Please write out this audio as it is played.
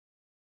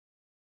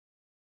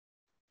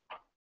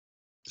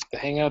The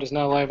Hangout is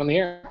now live on the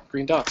air.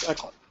 Green dots,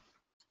 excellent.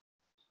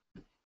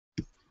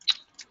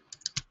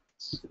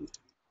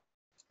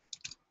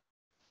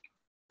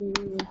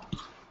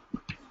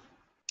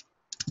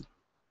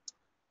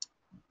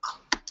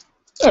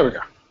 There we go.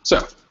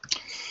 So,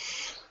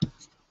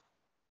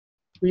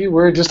 we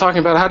were just talking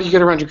about how do you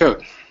get around your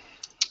code.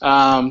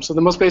 So the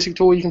most basic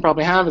tool you can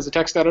probably have is a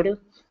text editor.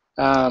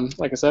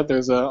 Like I said,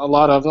 there's a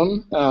lot of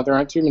them. There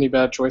aren't too many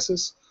bad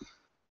choices.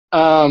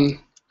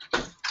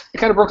 I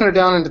kind of broken it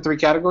down into 3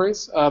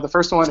 categories. The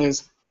first one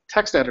is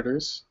text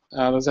editors.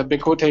 Those have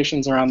big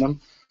quotations around them.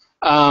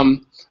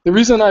 The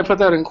reason I put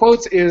that in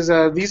quotes is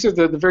these are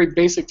the very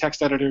basic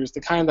text editors,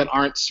 the kind that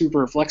aren't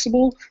super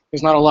flexible.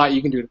 There's not a lot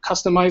you can do to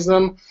customize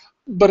them,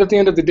 but at the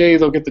end of the day,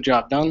 they'll get the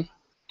job done.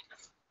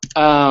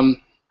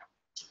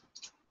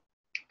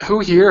 Who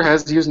here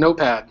has used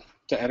Notepad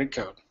to edit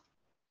code?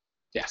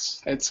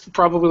 Yes, it's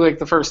probably like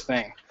the first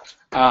thing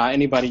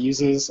anybody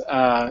uses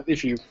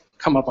if you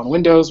come up on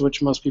Windows,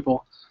 which most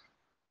people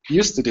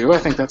used to do. I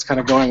think that's kind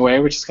of going away,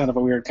 which is kind of a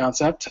weird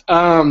concept.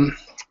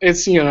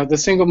 It's the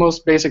single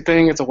most basic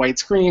thing. It's a white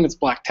screen. It's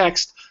black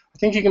text. I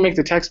think you can make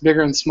the text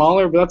bigger and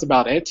smaller, but that's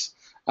about it.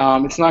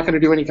 It's not going to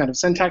do any kind of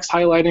syntax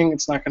highlighting.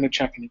 It's not going to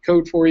check any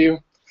code for you.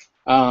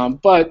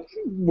 But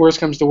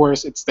worst comes to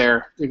worst, it's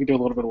there. You can do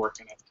a little bit of work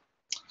in it.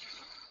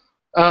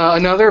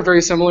 Another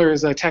very similar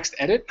is a text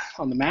edit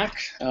on the Mac.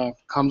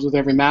 Comes with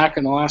every Mac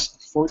in the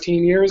last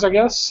 14 years, I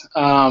guess.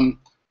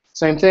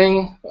 Same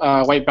thing,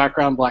 white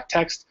background, black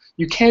text.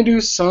 You can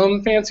do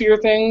some fancier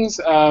things,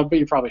 but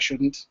you probably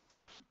shouldn't.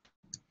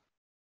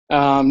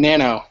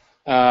 Nano.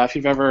 If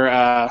you've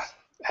ever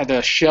had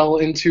to shell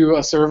into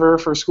a server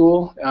for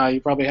school,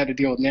 you probably had to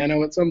deal with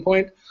Nano at some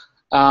point.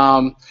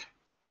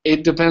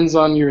 It depends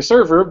on your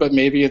server, but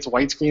maybe it's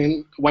white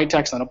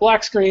text on a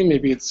black screen,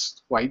 maybe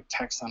it's white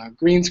text on a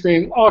green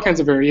screen, all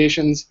kinds of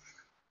variations.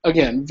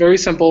 Again, very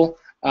simple.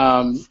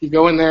 You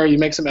go in there, you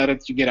make some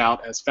edits, you get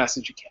out as fast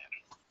as you can.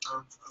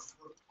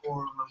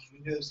 For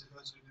Windows,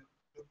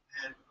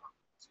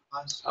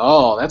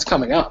 oh, that's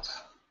coming up.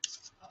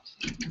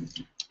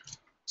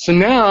 So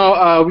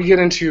now we get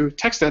into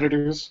text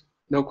editors,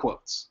 no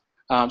quotes.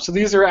 So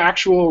these are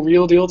actual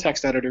real-deal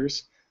text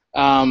editors.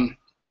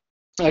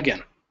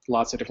 Again,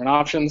 lots of different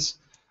options.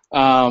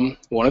 One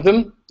of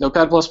them,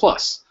 Notepad++.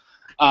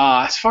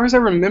 As far as I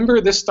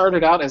remember, this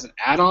started out as an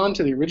add-on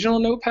to the original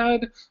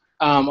Notepad,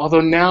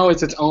 although now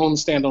it's its own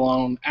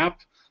standalone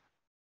app.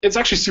 It's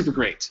actually super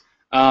great.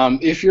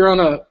 If you're on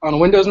a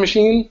Windows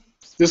machine,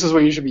 this is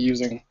what you should be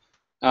using.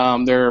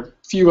 There are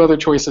few other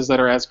choices that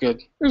are as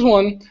good. There's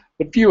one,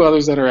 but few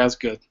others that are as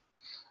good.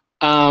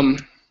 On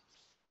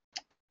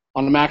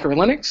the Mac or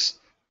Linux,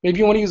 maybe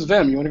you want to use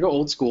Vim. You want to go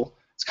old school.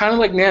 It's kind of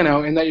like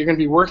Nano in that you're going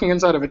to be working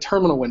inside of a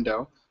terminal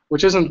window,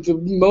 which isn't the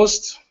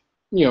most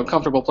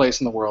comfortable place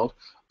in the world,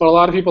 but a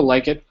lot of people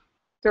like it.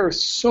 There are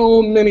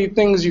so many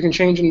things you can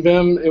change in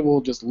Vim, it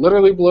will just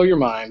literally blow your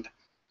mind.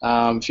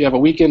 If you have a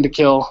weekend to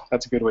kill,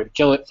 that's a good way to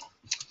kill it.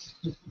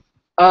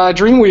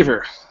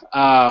 Dreamweaver.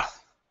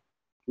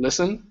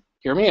 Listen,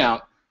 hear me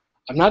out.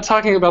 I'm not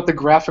talking about the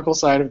graphical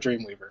side of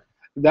Dreamweaver.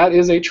 That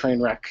is a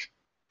train wreck.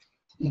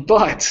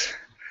 But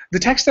the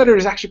text editor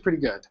is actually pretty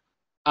good.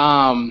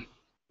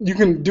 You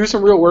can do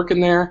some real work in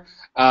there.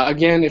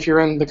 Again, if you're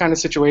in the kind of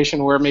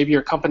situation where maybe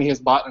your company has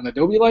bought an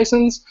Adobe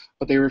license,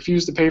 but they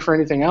refuse to pay for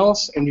anything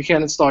else, and you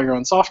can't install your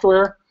own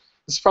software,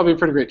 this is probably a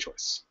pretty great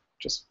choice.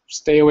 Just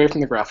stay away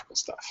from the graphical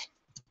stuff.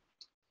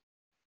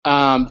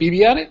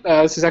 BBEdit,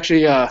 this is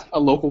actually a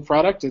local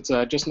product. It's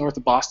just north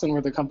of Boston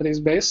where the company is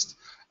based.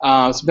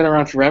 It's been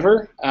around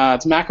forever.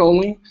 It's Mac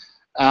only,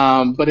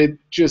 but it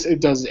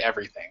does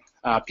everything.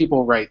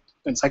 People write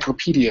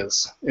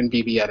encyclopedias in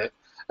BBEdit,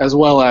 as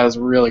well as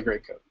really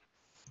great code.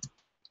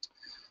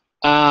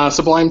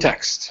 Sublime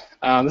Text.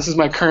 This is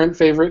my current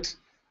favorite.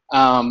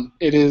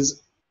 It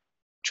is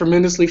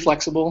tremendously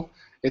flexible.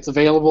 It's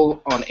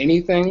available on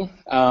anything.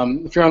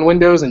 If you're on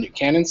Windows and you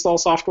can install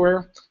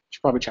software, you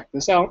should probably check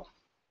this out.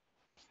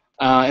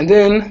 And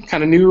then,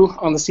 kind of new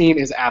on the scene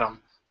is Atom.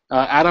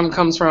 Atom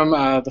comes from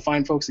the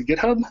fine folks at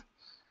GitHub.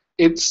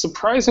 It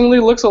surprisingly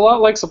looks a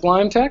lot like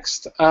Sublime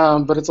Text,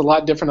 but it's a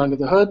lot different under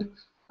the hood.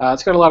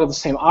 It's got a lot of the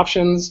same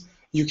options.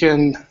 You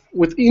can,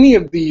 with any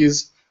of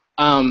these,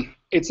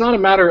 it's not a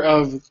matter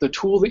of the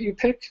tool that you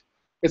pick.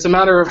 It's a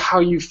matter of how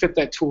you fit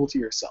that tool to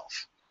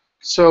yourself.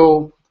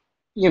 So,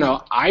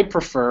 I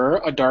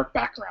prefer a dark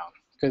background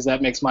because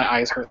that makes my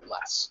eyes hurt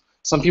less.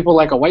 Some people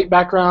like a white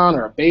background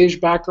or a beige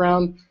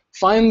background.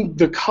 Find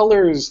the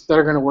colors that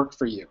are going to work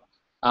for you.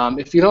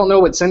 If you don't know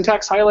what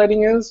syntax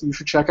highlighting is, you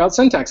should check out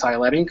syntax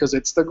highlighting because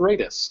it's the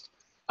greatest.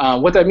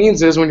 What that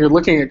means is when you're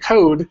looking at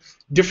code,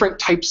 different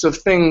types of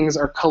things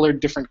are colored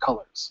different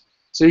colors.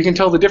 So you can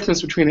tell the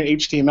difference between an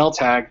HTML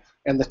tag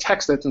and the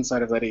text that's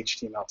inside of that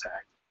HTML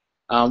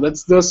tag.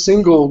 That's the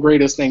single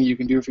greatest thing you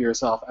can do for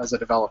yourself as a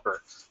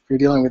developer if you're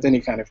dealing with any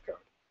kind of code.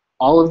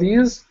 All of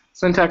these,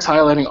 syntax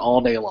highlighting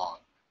all day long.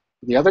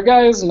 The other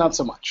guys, not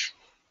so much.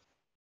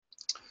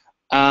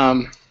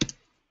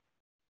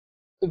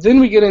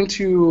 Then we get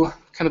into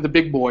kind of the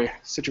big boy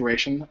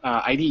situation,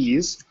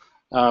 IDEs.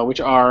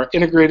 which are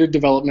integrated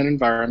development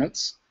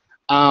environments.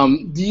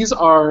 These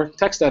are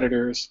text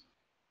editors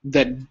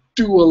that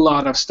do a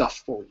lot of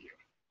stuff for you.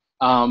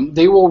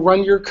 They will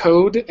run your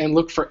code and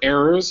look for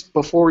errors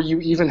before you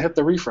even hit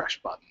the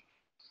refresh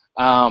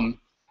button.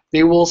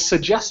 They will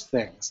suggest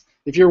things.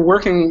 If you're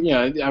working,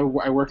 I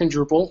work in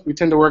Drupal. We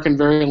tend to work in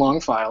very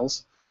long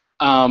files,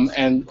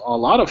 and a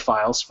lot of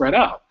files spread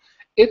out.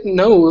 It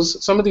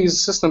knows, some of these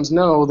systems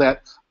know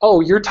that, oh,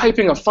 you're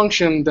typing a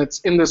function that's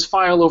in this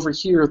file over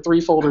here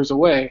 3 folders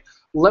away.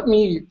 Let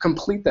me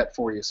complete that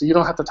for you so you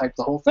don't have to type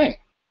the whole thing.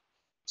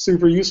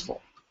 Super useful.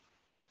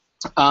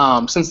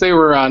 Since they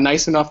were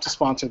nice enough to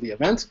sponsor the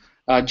event,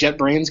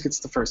 JetBrains gets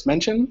the first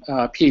mention.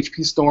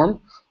 PHP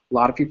Storm, a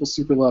lot of people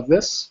super love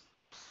this.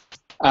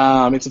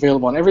 It's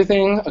available on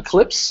everything.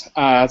 Eclipse,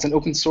 it's an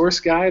open source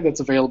guide that's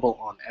available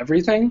on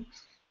everything.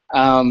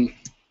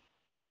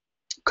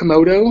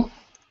 Komodo.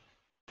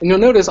 And you'll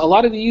notice a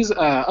lot of these,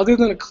 other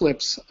than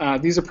Eclipse,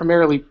 these are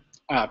primarily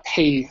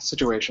pay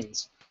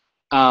situations.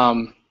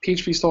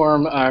 PHP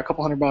Storm, a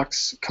couple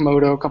 $100.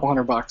 Komodo, a couple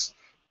 $100.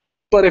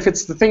 But if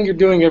it's the thing you're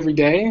doing every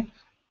day,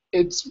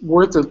 it's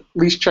worth at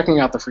least checking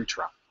out the free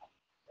trial.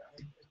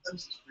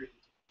 Eclipse is free.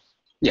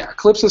 Yeah,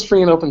 Eclipse is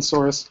free and open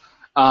source.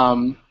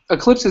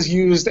 Eclipse is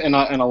used in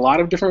a lot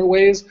of different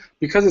ways.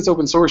 Because it's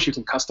open source, you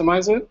can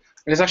customize it.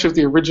 And it's actually what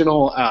the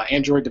original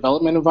Android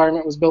development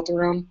environment was built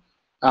around.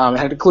 It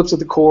had Eclipse at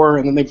the core,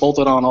 and then they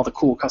bolted on all the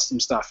cool custom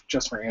stuff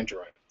just for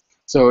Android.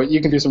 So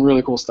you can do some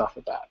really cool stuff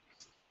with that.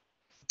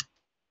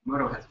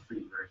 Moto has a free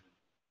version.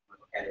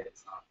 Edit,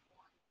 it's not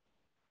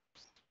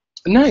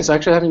Nice. I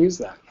actually haven't used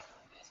that.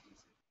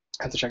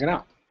 I have to check it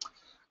out.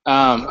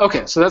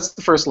 Okay, so that's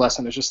the first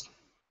lesson. Is just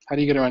how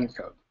do you get around your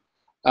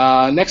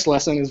code. Next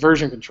lesson is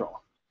version control.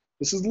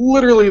 This is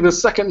literally the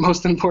second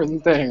most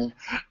important thing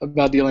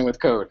about dealing with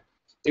code.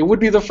 It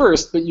would be the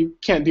first, but you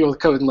can't deal with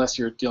code unless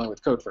you're dealing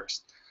with code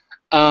first.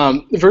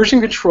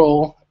 Version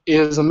control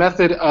is a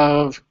method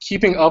of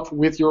keeping up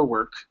with your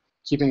work,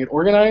 keeping it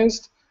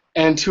organized,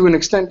 and to an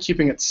extent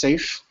keeping it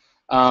safe,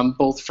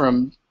 both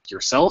from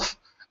yourself,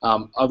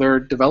 other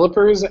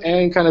developers,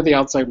 and kind of the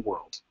outside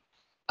world.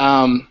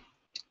 I'm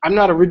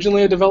not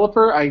originally a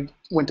developer. I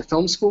went to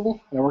film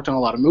school, and I worked on a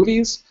lot of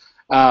movies.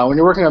 When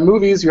you're working on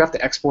movies, you have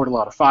to export a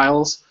lot of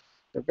files.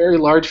 They're very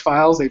large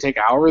files. They take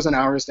hours and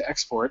hours to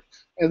export.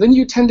 And then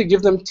you tend to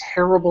give them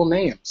terrible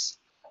names.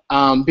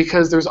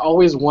 Because there's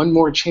always one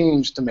more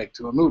change to make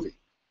to a movie.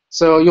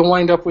 So you'll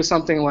wind up with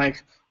something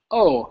like,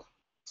 oh,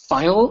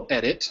 final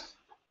edit,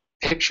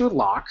 picture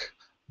lock,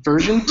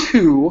 version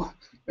 2,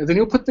 and then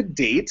you'll put the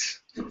date,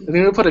 and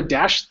then you'll put a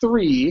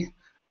 -3,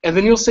 and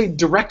then you'll say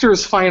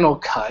director's final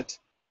cut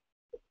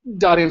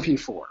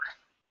 .mp4.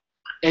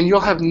 And you'll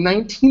have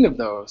 19 of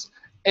those,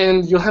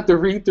 and you'll have to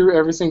read through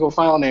every single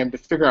file name to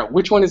figure out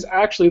which one is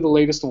actually the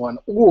latest one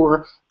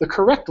or the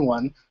correct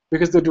one,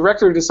 because the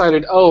director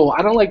decided, oh,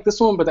 I don't like this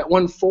one, but that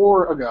one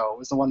 4 ago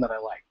is the one that I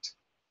liked.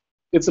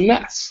 It's a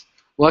mess.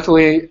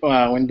 Luckily,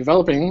 when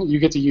developing, you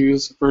get to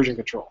use version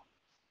control.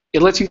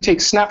 It lets you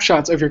take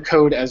snapshots of your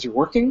code as you're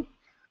working,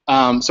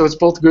 so it's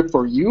both good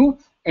for you,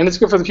 and it's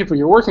good for the people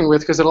you're working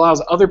with because it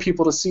allows other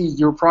people to see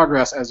your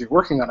progress as you're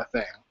working on a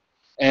thing.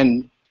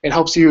 And it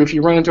helps you if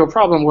you run into a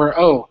problem where,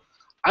 oh,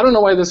 I don't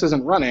know why this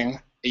isn't running.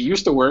 It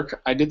used to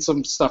work. I did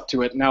some stuff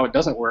to it. Now it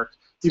doesn't work.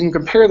 You can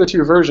compare the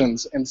 2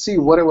 versions and see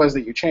what it was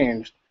that you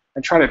changed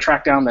and try to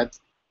track down that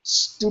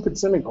stupid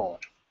semicolon.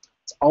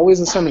 It's always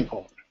a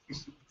semicolon.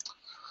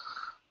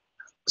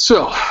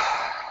 So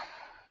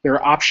there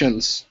are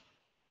options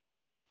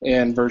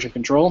in version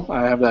control.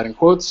 I have that in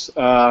quotes.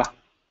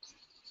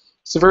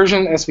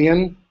 Subversion,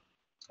 SVN.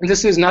 And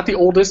this is not the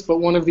oldest, but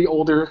one of the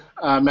older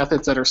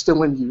methods that are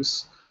still in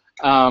use.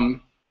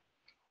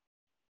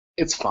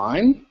 It's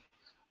fine.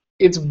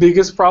 Its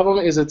biggest problem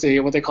is it's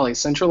a what they call a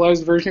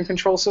centralized version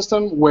control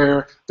system,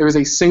 where there's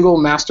a single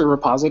master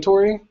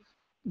repository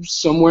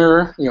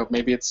somewhere.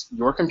 Maybe it's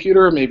your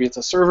computer, maybe it's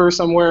a server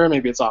somewhere,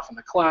 maybe it's off in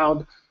the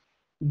cloud.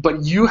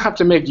 But you have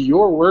to make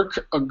your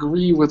work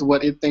agree with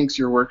what it thinks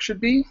your work should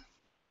be,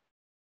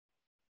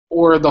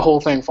 or the whole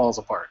thing falls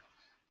apart.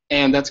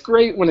 And that's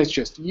great when it's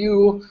just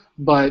you,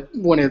 but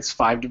when it's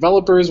 5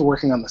 developers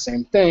working on the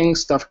same thing,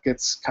 stuff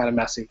gets kind of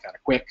messy kind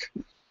of quick.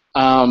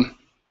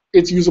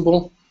 It's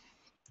usable.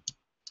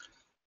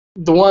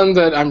 The one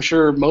that I'm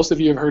sure most of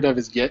you have heard of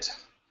is Git.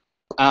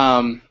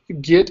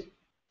 Git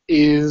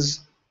is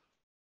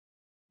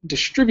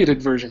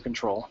distributed version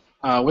control.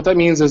 What that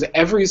means is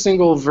every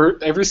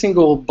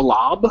single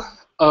blob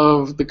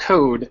of the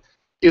code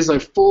is a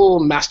full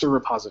master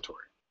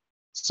repository.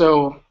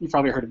 So you've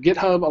probably heard of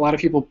GitHub. A lot of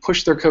people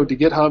push their code to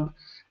GitHub.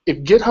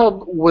 If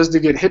GitHub was to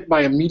get hit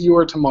by a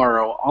meteor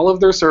tomorrow, all of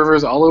their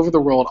servers all over the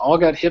world all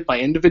got hit by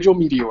individual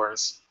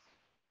meteors,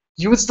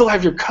 you would still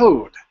have your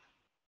code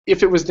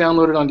if it was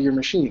downloaded onto your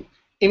machine.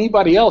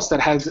 Anybody else that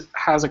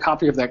has a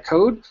copy of that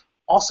code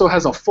also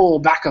has a full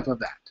backup of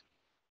that.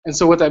 And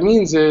so what that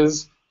means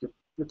is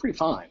you're pretty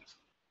fine.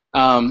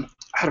 I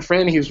had a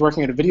friend, he was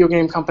working at a video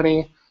game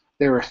company.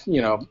 They were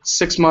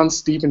 6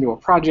 months deep into a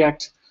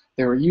project.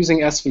 They were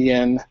using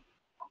SVN.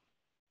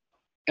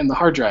 and the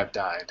hard drive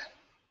died.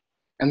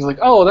 And they're like,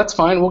 oh, that's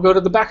fine, we'll go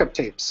to the backup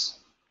tapes.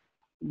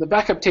 The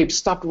backup tapes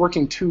stopped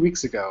working 2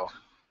 weeks ago,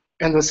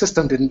 and the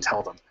system didn't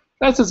tell them.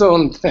 That's its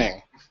own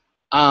thing.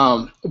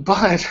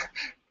 But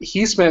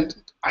he spent,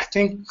 I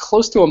think,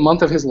 close to a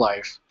month of his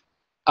life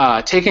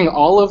taking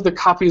all of the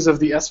copies of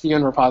the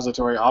SVN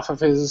repository off of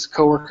his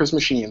coworkers'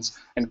 machines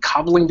and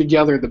cobbling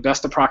together the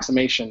best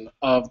approximation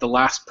of the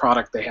last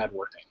product they had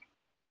working.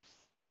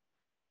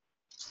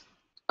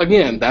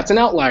 Again, that's an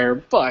outlier,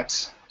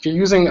 but if you're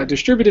using a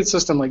distributed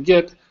system like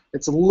Git,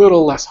 it's a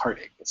little less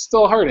heartache. It's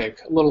still a heartache,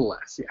 a little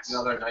less, yes.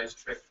 Another nice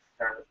trick to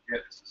kind of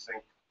Git is to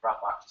sync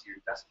Dropbox to your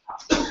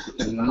desktop.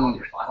 And then all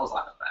your files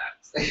out of that.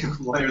 So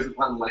layers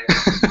upon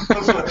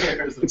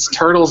layers. It's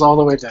turtles all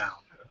the way down.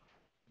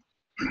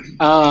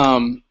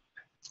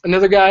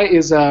 Another guy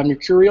is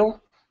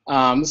Mercurial.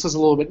 This is a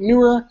little bit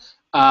newer.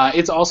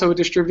 It's also a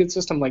distributed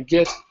system like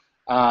Git.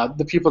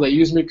 The people that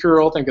use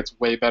Mercurial think it's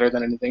way better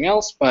than anything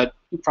else, but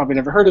you've probably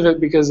never heard of it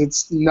because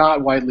it's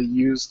not widely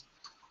used.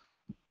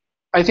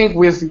 I think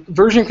with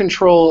version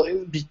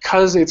control,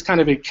 because it's kind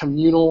of a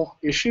communal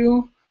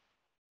issue,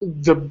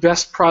 the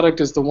best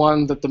product is the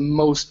one that the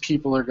most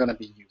people are going to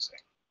be using.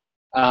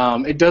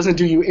 It doesn't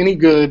do you any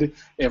good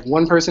if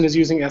one person is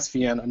using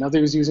SVN,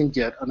 another is using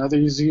Git, another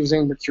is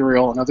using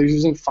Mercurial, another is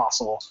using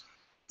Fossil.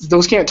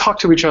 Those can't talk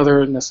to each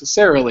other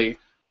necessarily,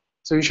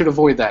 so you should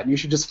avoid that. You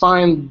should just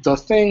find the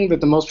thing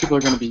that the most people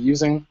are going to be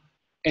using.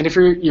 And if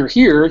you're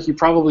here, you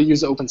probably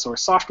use open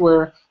source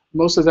software.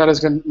 Most of that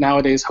is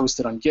nowadays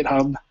hosted on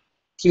GitHub,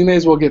 so you may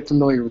as well get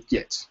familiar with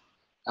Git,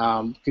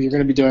 because you're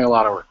going to be doing a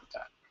lot of work with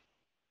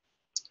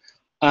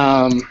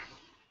that.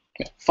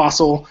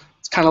 Fossil.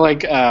 It's kind of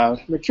like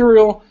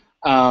Mercurial.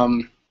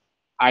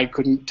 I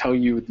couldn't tell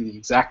you the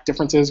exact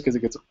differences because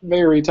it gets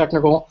very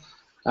technical,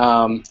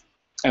 and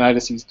I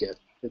just use Git.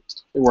 It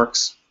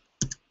works.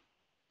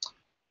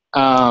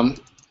 But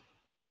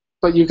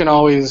you can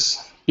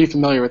always be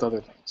familiar with other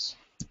things.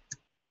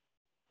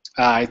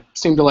 I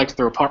seem to like to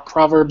throw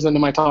proverbs into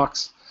my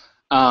talks.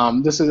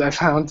 This is, I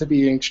found, to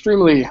be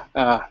extremely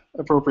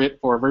appropriate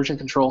for version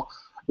control.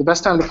 The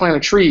best time to plant a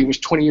tree was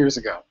 20 years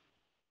ago.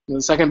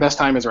 The second best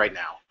time is right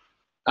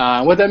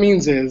now. What that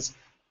means is,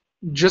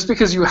 just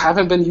because you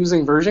haven't been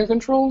using version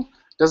control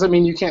doesn't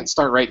mean you can't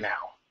start right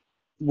now.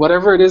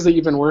 Whatever it is that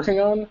you've been working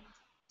on,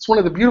 it's one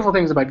of the beautiful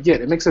things about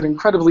Git. It makes it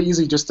incredibly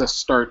easy just to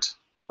start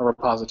a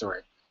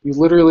repository. You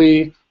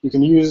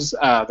can use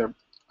a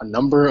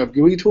number of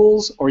GUI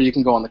tools, or you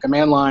can go on the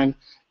command line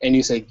and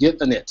you say git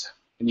init,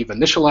 and you've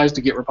initialized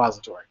a Git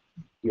repository.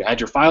 You add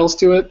your files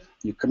to it,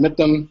 you commit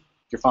them,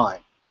 you're fine.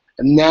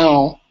 And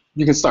now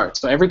you can start.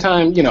 So every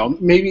time,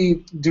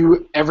 maybe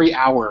do every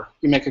hour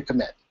you make a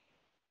commit.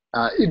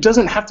 It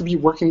doesn't have to be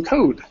working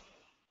code.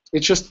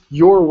 It's just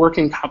your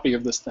working copy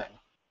of this thing.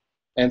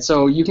 And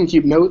so you can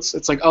keep notes.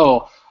 It's like,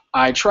 oh,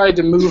 I tried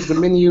to move the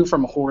menu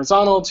from a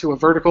horizontal to a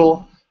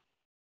vertical,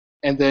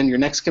 and then your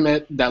next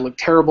commit, that looked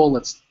terrible,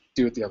 let's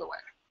do it the other way.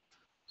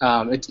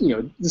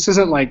 This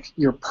isn't like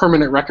your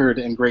permanent record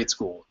in grade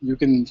school. You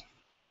can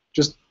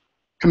just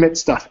commit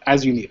stuff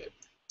as you need it.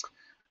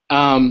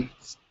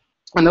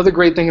 Another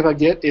great thing about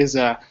Git is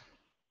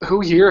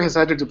who here has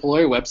had to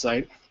deploy a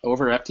website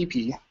over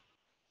FTP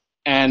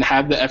and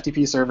had the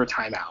FTP server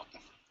timeout,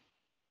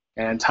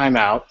 and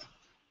timeout,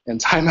 and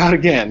timeout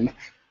again,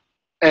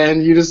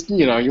 and you just,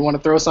 you want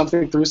to throw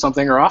something through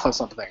something or off of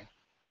something.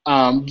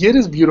 Git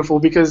is beautiful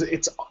because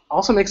it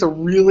also makes a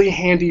really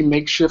handy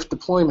makeshift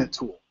deployment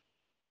tool.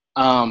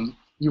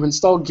 You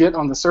install Git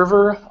on the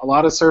server. A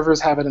lot of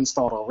servers have it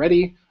installed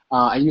already.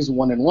 I use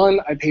 1&1.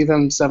 I pay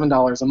them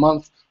 $7 a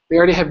month. They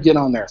already have Git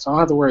on there, so I don't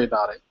have to worry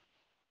about it.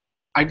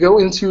 I go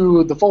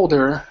into the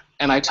folder,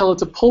 and I tell it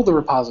to pull the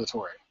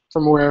repository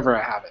from wherever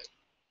I have it.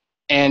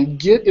 And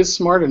Git is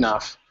smart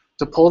enough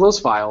to pull those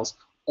files,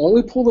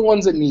 only pull the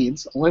ones it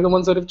needs, only the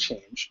ones that have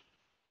changed.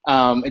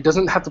 It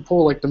doesn't have to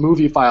pull like the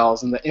movie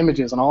files and the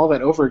images and all of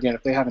that over again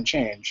if they haven't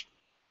changed.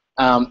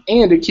 And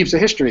it keeps a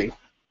history.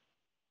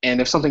 And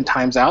if something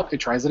times out, it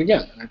tries it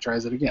again, and it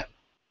tries it again.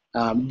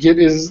 Git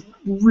is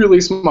really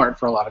smart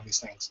for a lot of these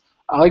things.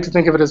 I like to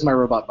think of it as my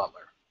robot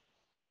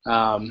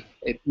butler.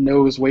 It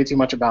knows way too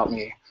much about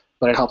me,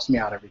 but it helps me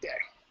out every day.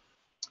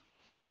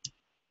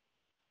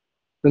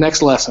 The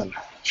next lesson,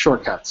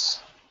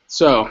 shortcuts.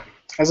 So,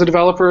 as a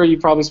developer, you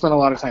probably spend a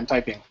lot of time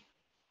typing.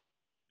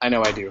 I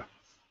know I do.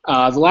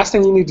 The last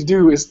thing you need to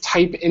do is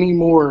type any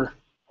more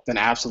than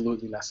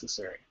absolutely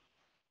necessary.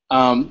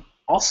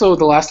 Also,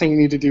 the last thing you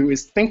need to do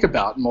is think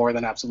about more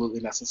than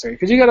absolutely necessary,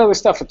 because you got other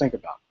stuff to think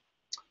about.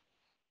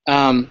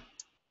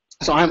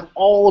 So I'm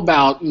all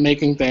about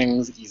making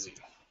things easy.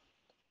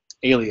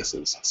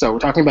 Aliases. So we're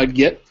talking about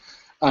Git.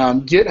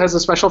 Git has a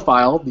special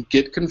file, the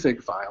git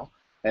config file,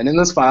 and in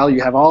this file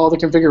you have all the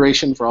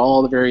configuration for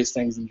all the various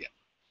things in Git.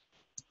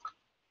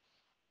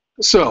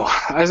 So,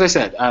 as I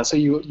said, so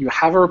you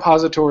have a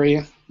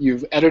repository,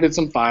 you've edited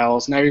some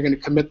files, now you're going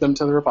to commit them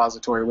to the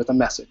repository with a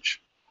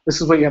message.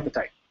 This is what you have to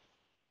type.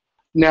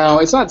 Now,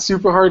 it's not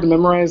super hard to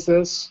memorize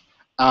this,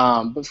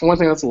 but for one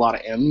thing, that's a lot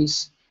of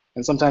M's.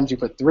 And sometimes you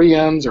put 3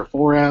 M's or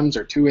 4 M's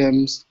or 2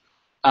 M's.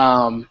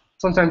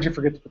 Sometimes you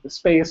forget to put the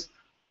space.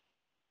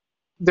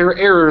 There are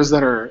errors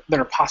that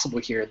are possible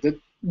here that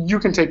you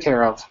can take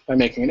care of by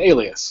making an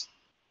alias.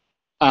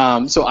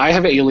 So I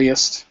have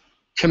aliased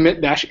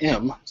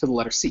commit-m to the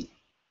letter C.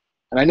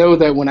 And I know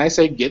that when I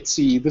say get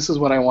C, this is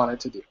what I want it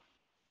to do.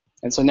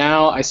 And so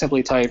now I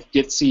simply type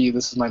get C,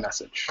 this is my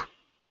message.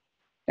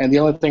 And the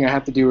only thing I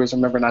have to do is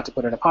remember not to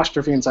put an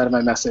apostrophe inside of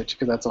my message,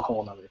 because that's a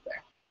whole other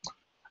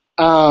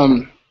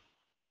thing.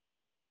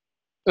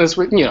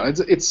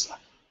 It's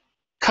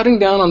cutting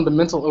down on the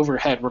mental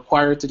overhead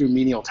required to do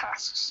menial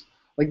tasks.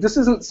 Like, this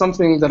isn't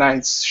something that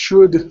I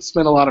should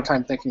spend a lot of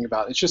time thinking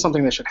about. It's just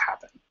something that should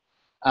happen.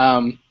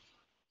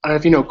 I don't know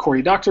if you know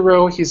Cory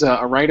Doctorow. He's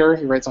a writer.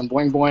 He writes on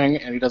Boing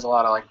Boing, and he does a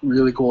lot of like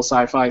really cool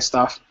sci-fi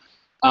stuff.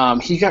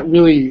 He got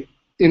really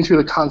into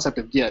the concept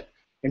of Git,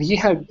 and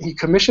he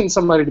commissioned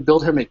somebody to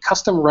build him a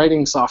custom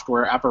writing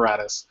software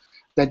apparatus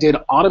that did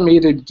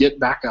automated Git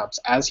backups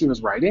as he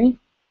was writing.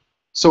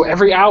 So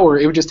every hour,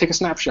 it would just take a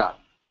snapshot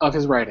of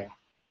his writing.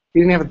 He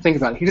didn't have to think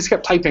about it. He just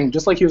kept typing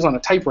just like he was on a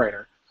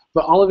typewriter,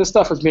 but all of his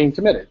stuff was being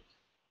committed.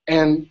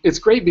 And it's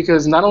great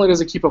because not only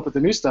does it keep up with the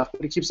new stuff,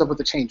 but it keeps up with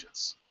the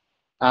changes.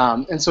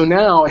 And so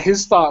now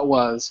his thought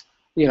was,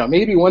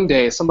 maybe one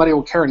day somebody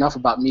will care enough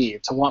about me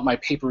to want my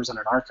papers in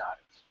an archive.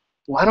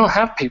 Well, I don't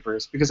have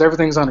papers because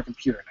everything's on a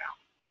computer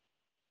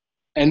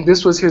now. And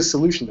this was his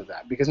solution to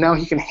that, because now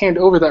he can hand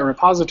over that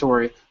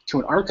repository to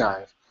an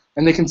archive,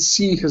 and they can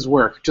see his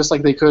work just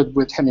like they could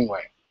with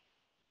Hemingway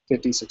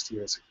 50, 60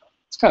 years ago.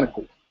 It's kind of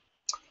cool.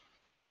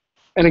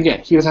 And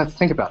again, he doesn't have to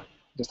think about it.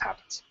 It just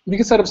happens. You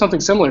can set up something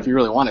similar if you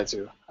really wanted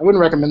to. I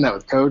wouldn't recommend that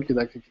with code because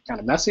that could get kind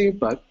of messy,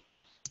 but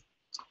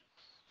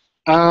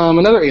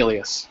another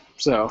alias.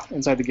 So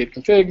inside the git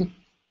config,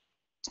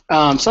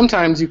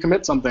 sometimes you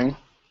commit something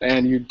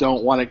and you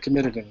don't want it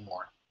committed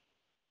anymore.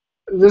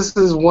 This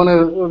is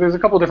there's a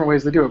couple different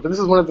ways to do it, but this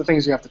is one of the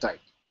things you have to type.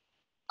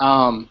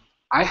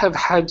 I have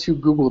had to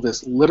Google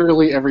this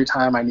literally every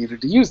time I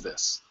needed to use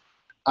this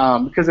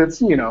because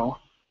it's,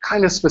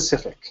 kind of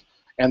specific.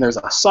 And there's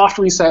a soft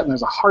reset and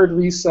there's a hard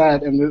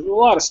reset and there's a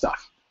lot of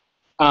stuff.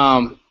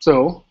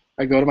 So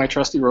I go to my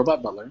trusty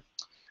robot butler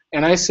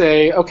and I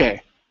say,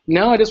 okay,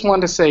 now I just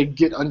want to say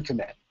git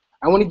uncommit.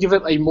 I want to give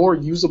it a more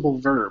usable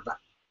verb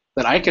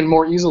that I can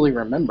more easily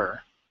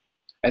remember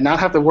and not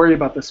have to worry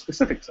about the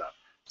specific stuff.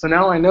 So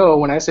now I know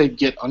when I say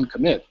git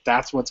uncommit,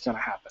 that's what's going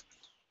to happen.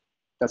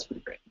 That's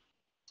pretty great.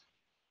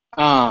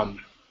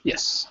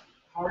 Yes?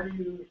 How are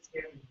you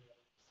expanding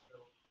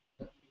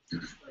that?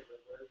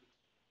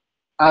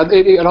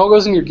 It all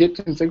goes in your git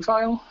config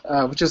file,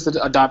 which is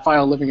a dot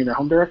file living in your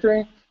home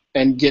directory,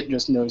 and Git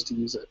just knows to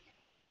use it.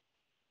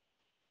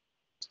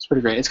 It's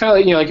pretty great. It's kind of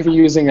like, like if you're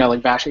using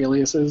like bash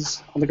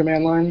aliases on the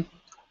command line,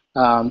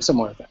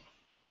 similar thing.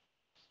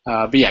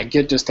 But yeah,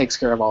 Git just takes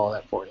care of all of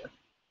that for you.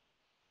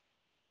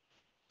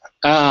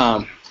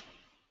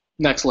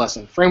 Next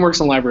lesson, frameworks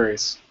and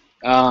libraries.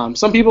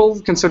 Some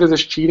people consider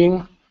this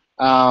cheating.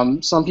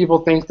 Some people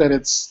think that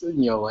it's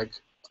like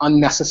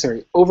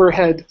unnecessary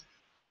overhead.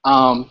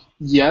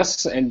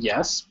 Yes and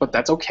yes, but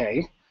that's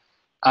okay.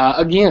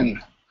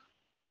 Again,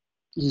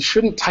 you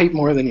shouldn't type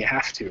more than you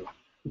have to.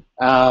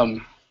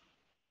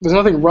 There's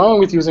nothing wrong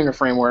with using a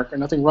framework or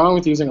nothing wrong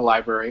with using a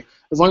library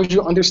as long as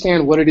you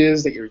understand what it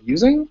is that you're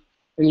using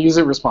and use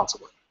it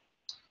responsibly.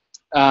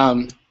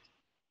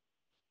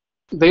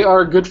 They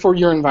are good for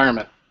your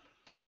environment.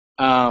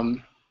 I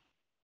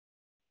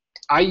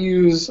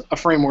use a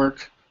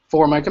framework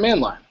for my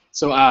command line.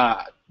 So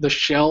the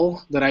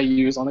shell that I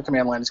use on the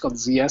command line is called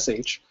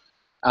ZSH.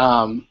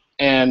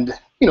 And,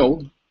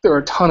 there are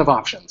a ton of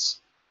options.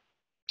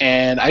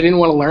 And I didn't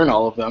want to learn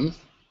all of them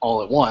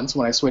all at once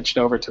when I switched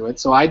over to it.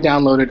 So I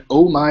downloaded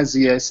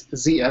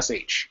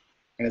ZSH.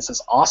 And it's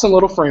this awesome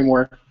little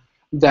framework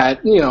that,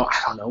 I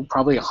don't know,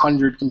 probably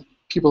 100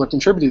 people have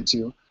contributed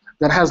to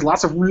that has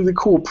lots of really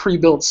cool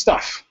pre-built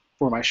stuff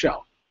for my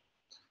shell.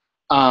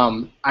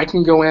 I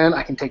can go in,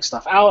 I can take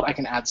stuff out, I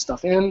can add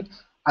stuff in.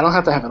 I don't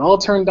have to have it all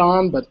turned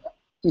on, but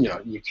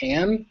you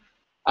can.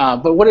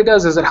 But what it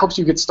does is it helps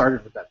you get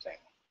started with that thing.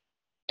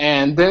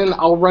 And then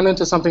I'll run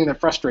into something that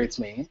frustrates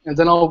me, and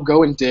then I'll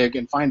go and dig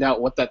and find out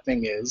what that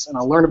thing is, and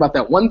I'll learn about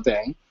that one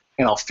thing,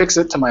 and I'll fix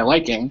it to my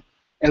liking,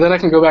 and then I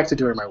can go back to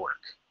doing my work.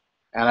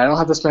 And I don't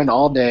have to spend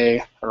all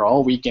day or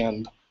all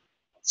weekend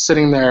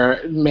sitting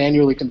there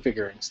manually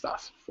configuring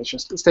stuff.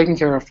 It's taken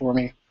care of for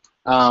me.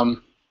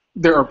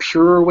 There are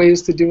purer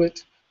ways to do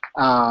it,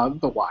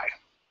 but why?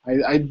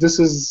 This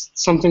is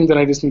something that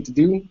I just need to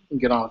do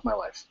and get on with my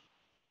life.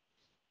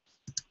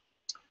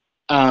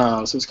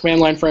 So it's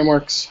command line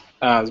frameworks.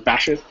 It's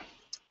Bash it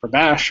for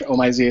Bash,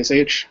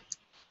 OhmyZSH.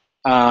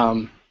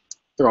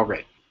 They're all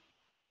great.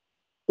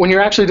 When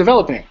you're actually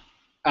developing,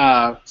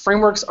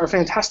 frameworks are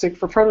fantastic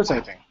for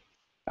prototyping.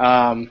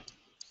 I'm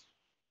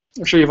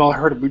sure you've all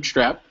heard of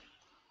Bootstrap.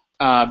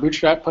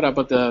 Bootstrap put up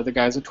with the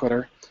guys at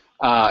Twitter.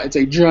 It's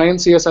a giant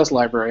CSS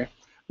library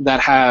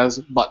that has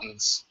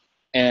buttons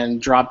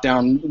and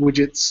drop-down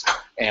widgets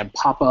and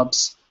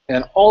pop-ups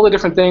and all the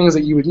different things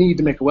that you would need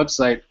to make a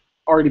website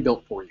already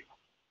built for you.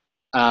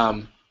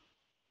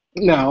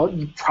 Now,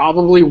 you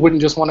probably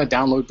wouldn't just want to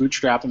download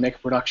Bootstrap and make a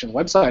production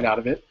website out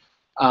of it.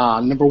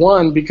 Number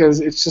one, because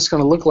it's just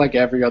going to look like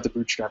every other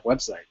Bootstrap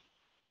website.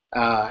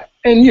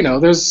 And, you know,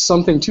 there's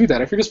something to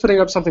that. If you're just putting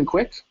up something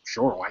quick,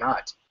 sure, why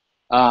not?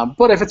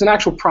 But if it's an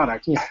actual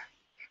product, you know,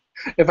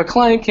 if a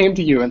client came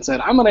to you and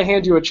said, I'm going to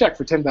hand you a check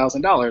for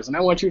 $10,000 and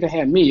I want you to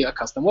hand me a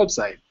custom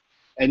website,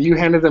 and you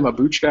handed them a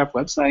Bootstrap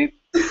website,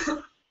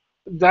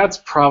 that's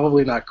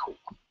probably not cool.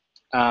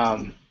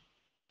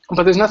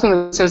 But there's nothing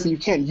that says that you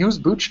can't use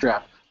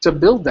Bootstrap to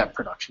build that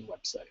production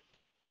website.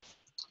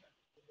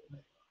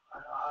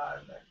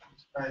 I'm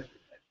surprised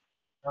at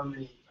how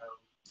many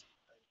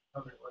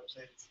other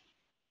websites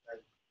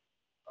that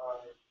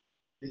are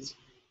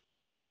basically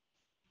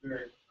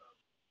very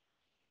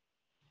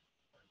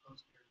close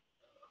to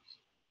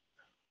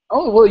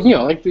Oh, well, you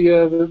know, like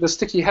the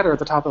sticky header at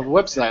the top of a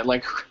website,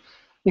 like,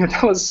 you know,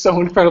 that was so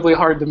incredibly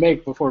hard to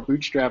make before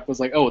Bootstrap was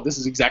like, oh, this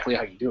is exactly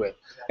how you do it,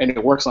 and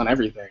it works on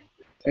everything.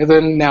 And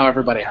then now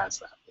everybody has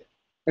that.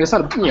 And it's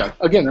not, you know,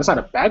 again, that's not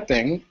a bad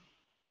thing.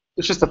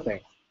 It's just a thing.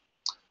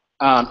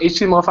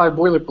 HTML5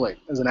 boilerplate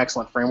is an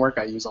excellent framework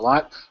I use a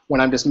lot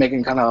when I'm just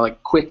making kind of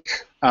like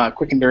quick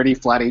and dirty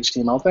flat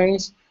HTML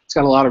things. It's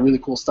got a lot of really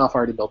cool stuff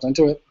already built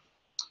into it.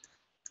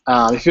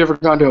 If you've ever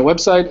gone to a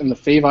website and the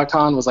fave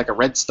icon was like a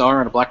red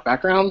star on a black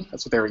background,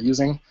 that's what they were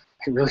using.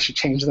 I really should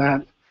change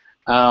that.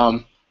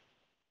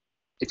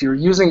 If you're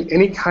using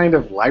any kind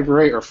of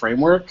library or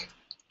framework,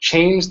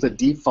 change the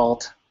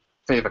default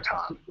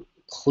favicon,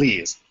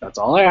 please. That's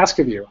all I ask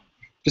of you.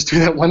 Just do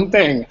that one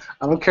thing.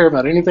 I don't care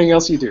about anything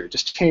else you do.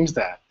 Just change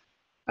that,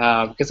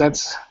 because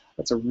that's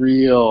a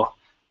real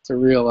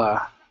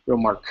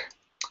mark.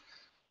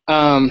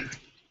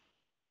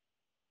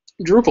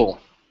 Drupal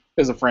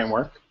is a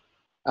framework.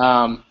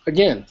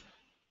 Again,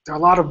 there are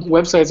a lot of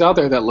websites out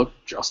there that look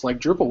just like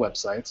Drupal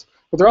websites,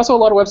 but there are also a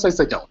lot of websites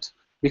that don't,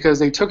 because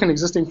they took an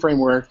existing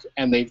framework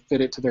and they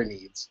fit it to their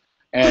needs,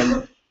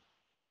 and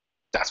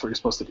that's what you're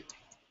supposed to do.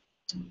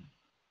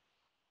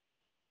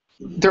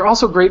 They're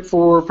also great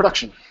for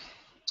production.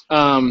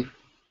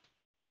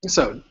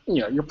 So,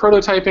 you know, you're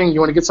prototyping,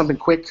 you want to get something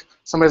quick.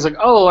 Somebody's like,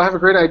 oh, I have a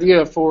great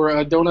idea for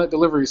a donut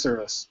delivery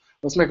service.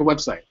 Let's make a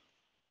website.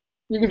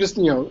 You can just,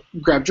 you know,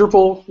 grab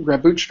Drupal,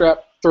 grab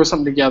Bootstrap, throw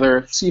something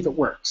together, see if it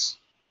works.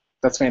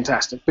 That's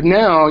fantastic. But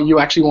now you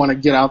actually want to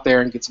get out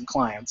there and get some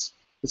clients,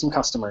 get some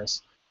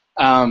customers.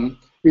 You're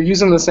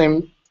using the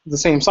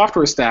same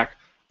software stack,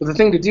 but the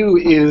thing to do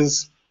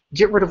is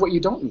get rid of what you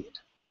don't need.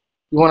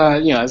 You want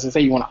to, you know, as I say,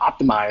 you want to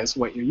optimize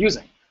what you're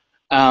using.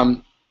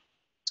 In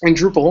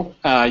Drupal,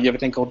 you have a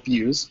thing called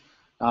views.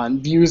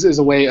 Views is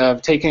a way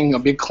of taking a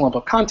big clump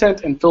of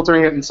content and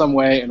filtering it in some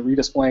way and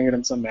redisplaying it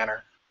in some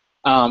manner.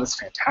 It's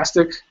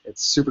fantastic.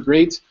 It's super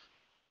great,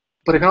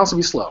 but it can also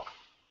be slow.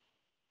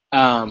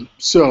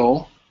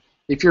 So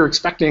if you're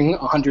expecting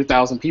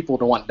 100,000 people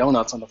to want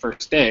donuts on the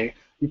first day,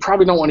 you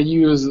probably don't want to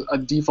use a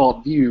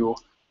default view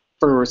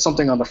for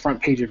something on the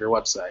front page of your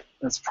website.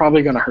 That's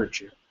probably going to hurt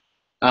you.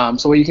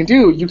 So what you can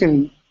do, you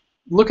can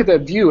look at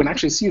that view and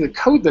actually see the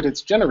code that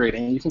it's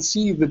generating. You can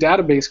see the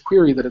database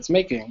query that it's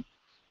making,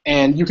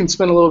 and you can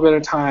spend a little bit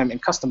of time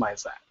and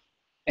customize that,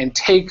 and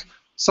take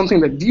something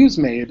that Views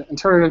made and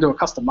turn it into a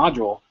custom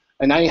module,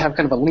 and now you have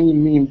kind of a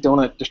lean, mean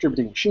donut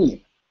distributing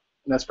machine,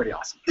 and that's pretty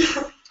awesome.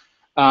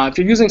 If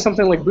you're using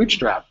something like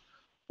Bootstrap,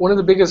 one of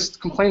the biggest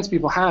complaints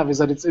people have is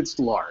that it's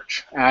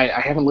large. I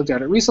haven't looked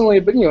at it recently,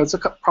 but you know, it's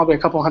probably a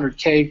couple hundred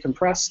K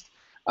compressed,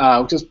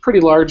 which is pretty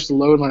large to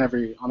load on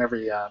every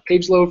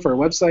page load for a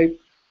website.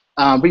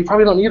 But you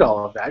probably don't need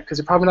all of that, because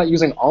you're probably not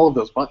using all of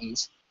those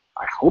buttons.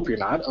 I hope you're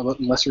not,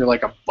 unless you're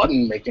like a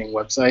button-making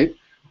website.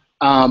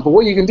 But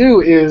what you can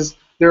do is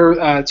there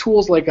are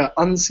tools like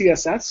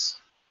UnCSS,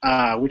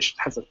 which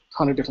has a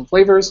ton of different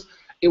flavors.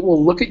 It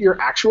will look at your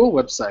actual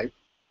website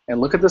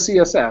and look at the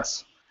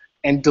CSS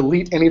and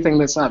delete anything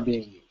that's not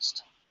being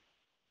used.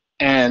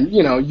 And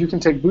you know, you can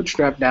take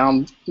Bootstrap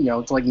down, you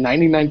know, to like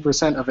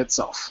 99% of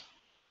itself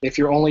if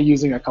you're only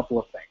using a couple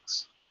of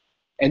things.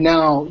 And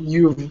now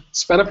you've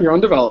sped up your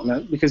own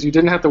development because you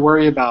didn't have to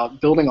worry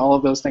about building all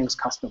of those things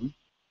custom.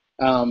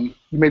 You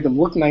made them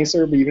look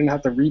nicer, but you didn't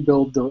have to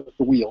rebuild the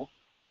wheel.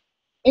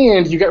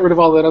 And you got rid of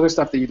all that other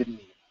stuff that you didn't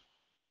need.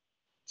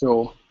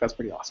 So that's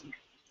pretty awesome.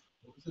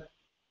 What was that?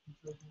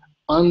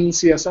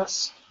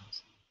 UnCSS.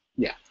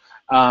 Yeah.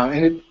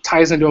 And it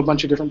ties into a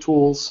bunch of different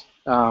tools,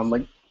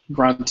 like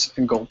Grunt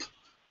and Gulp.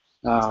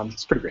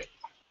 It's pretty great.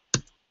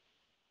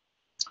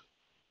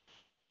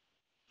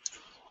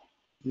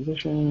 There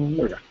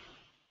we go.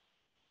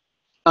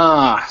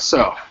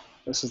 So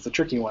this is the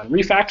tricky one.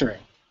 Refactoring.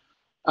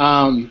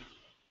 I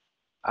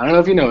don't know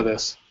if you know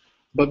this,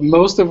 but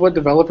most of what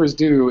developers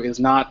do is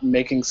not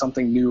making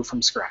something new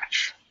from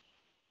scratch.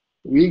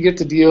 We get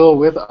to deal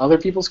with other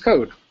people's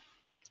code,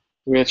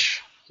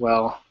 which,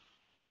 well,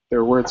 there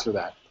are words for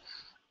that.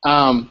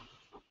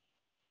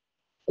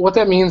 What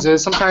that means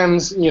is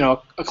sometimes, you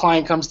know, a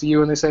client comes to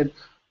you and they said,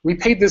 we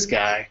paid this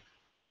guy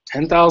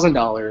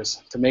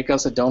 $10,000 to make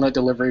us a donut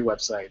delivery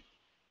website,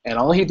 And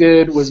all he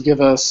did was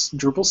give us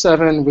Drupal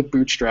 7 with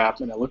Bootstrap,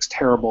 and it looks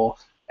terrible,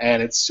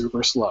 and it's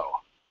super slow.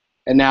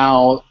 And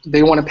now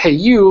they want to pay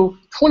you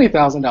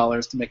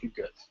 $20,000 to make it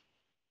good.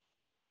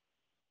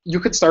 You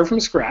could start from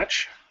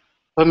scratch,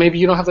 but maybe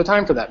you don't have the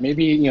time for that.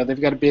 Maybe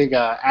they've got a big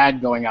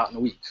ad going out in a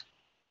week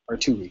or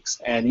 2 weeks,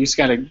 and you just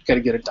gotta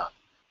get it done.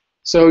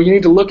 So you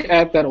need to look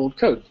at that old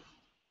code.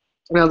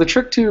 Now the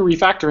trick to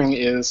refactoring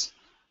is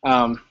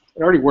it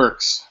already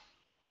works,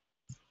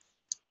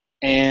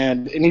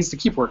 and it needs to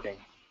keep working,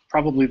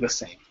 probably the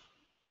same,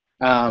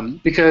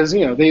 because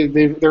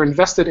they're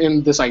invested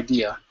in this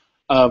idea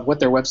of what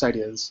their website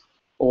is,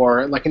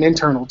 or like an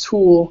internal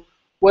tool,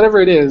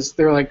 whatever it is.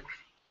 They're like,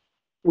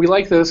 we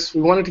like this,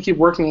 we want it to keep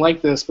working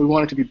like this, but we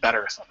want it to be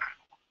better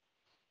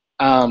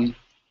somehow.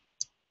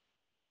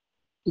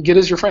 Git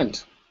is your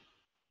friend.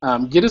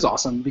 Git is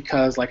awesome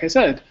because, like I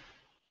said,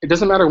 it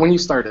doesn't matter when you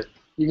start it.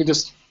 You can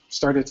just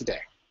start it today.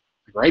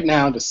 Like right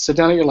now, just sit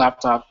down at your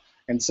laptop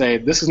and say,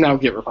 this is now a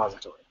Git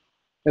repository.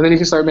 And then you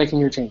can start making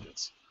your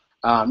changes.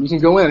 You can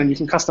go in and you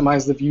can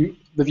customize the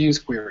views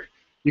query.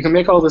 You can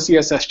make all the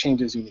CSS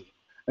changes you need.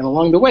 And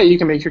along the way, you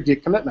can make your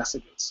Git commit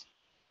messages.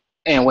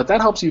 And what that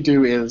helps you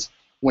do is,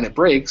 when it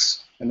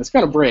breaks, and it's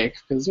going to break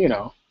because,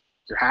 you're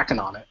hacking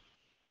on it,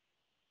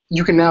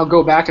 you can now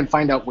go back and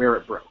find out where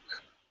it broke.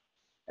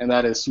 And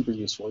that is super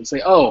useful. You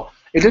say, oh,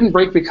 it didn't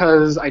break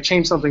because I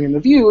changed something in the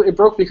view. It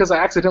broke because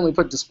I accidentally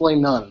put display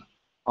none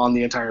on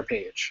the entire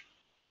page.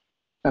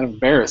 Kind of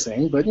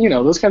embarrassing, but,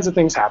 those kinds of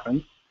things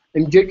happen.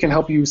 And Git can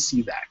help you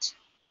see that.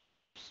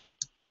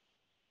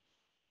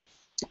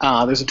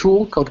 There's a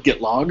tool called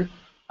GitLog.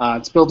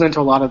 It's built into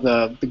a lot of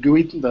the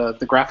GUI,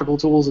 the graphical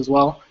tools as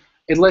well.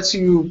 It lets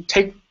you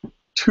take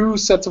two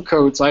sets of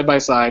code side by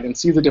side and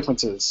see the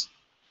differences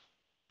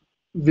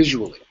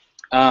visually.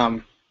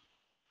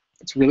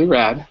 It's really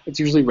rad. It's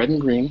usually red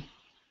and green.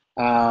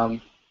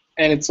 And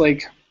it's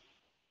like,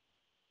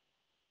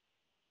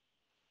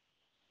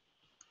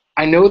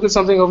 I know that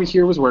something over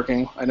here was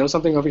working. I know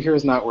something over here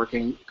is not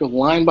working. Go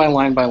line by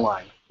line by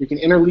line. You can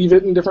interleave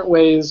it in different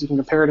ways. You can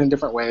compare it in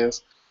different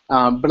ways.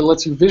 But it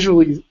lets you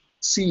visually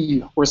see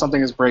where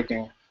something is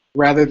breaking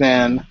rather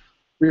than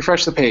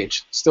refresh the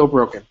page, still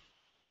broken,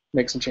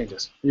 make some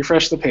changes.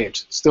 Refresh the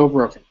page, still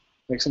broken,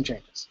 make some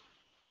changes.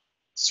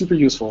 Super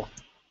useful.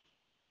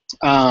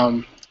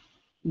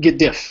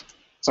 GitDiff.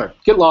 Sorry,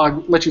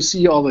 GitLog lets you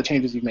see all the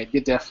changes you've made.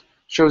 GitDiff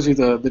shows you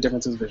the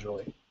differences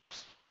visually.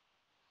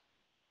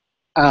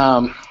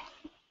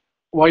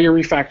 While you're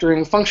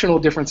refactoring, functional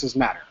differences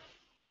matter.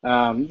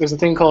 There's a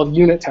thing called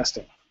unit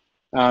testing.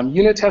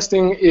 Unit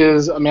testing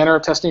is a manner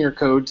of testing your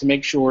code to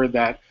make sure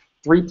that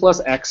 3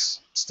 plus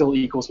x still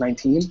equals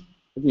 19.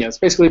 It's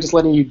basically just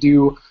letting you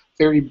do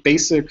very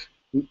basic,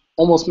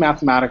 almost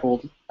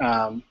mathematical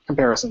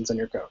comparisons in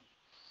your code,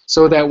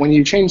 so that when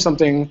you change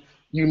something,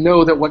 you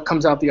know that what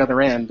comes out the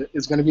other end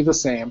is going to be the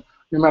same,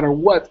 no matter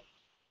what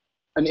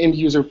an end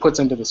user puts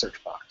into the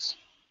search box.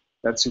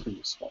 That's super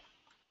useful.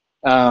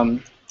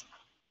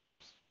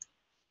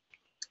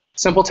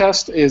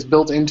 SimpleTest is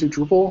built into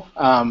Drupal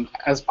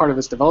as part of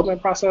its development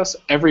process.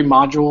 Every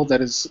module that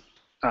is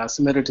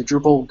submitted to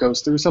Drupal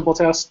goes through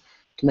SimpleTest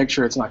to make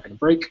sure it's not going to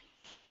break.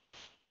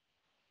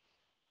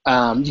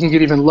 You can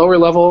get even lower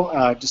level,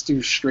 just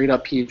do straight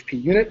up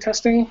PHP unit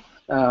testing.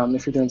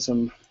 If you're doing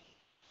some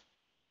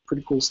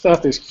pretty cool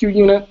stuff, there's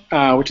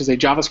QUnit, which is a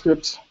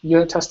JavaScript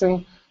unit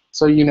testing.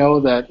 So you know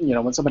that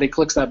when somebody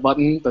clicks that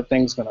button, the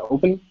thing's going to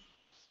open.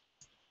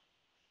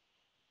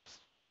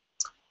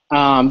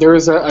 There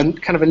is a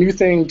kind of a new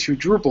thing to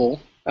Drupal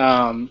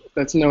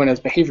that's known as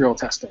behavioral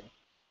testing.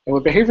 And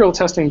what behavioral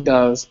testing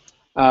does,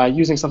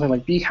 using something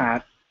like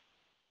Behat,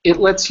 it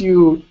lets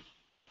you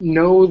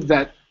know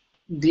that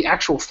the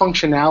actual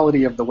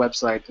functionality of the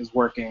website is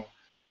working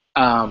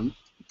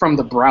from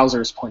the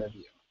browser's point of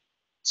view.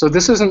 So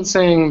this isn't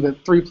saying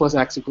that 3 plus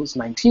x equals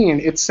 19.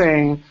 It's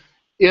saying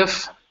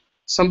if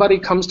somebody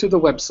comes to the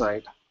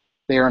website,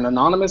 they are an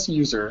anonymous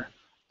user,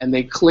 and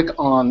they click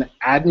on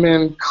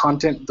admin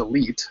content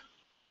delete,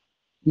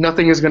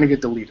 nothing is going to get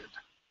deleted.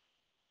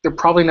 They're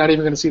probably not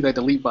even going to see that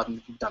delete button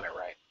if you've done it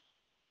right.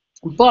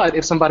 But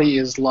if somebody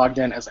is logged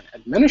in as an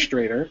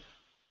administrator,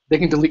 they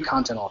can delete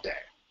content all day.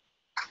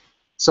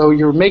 So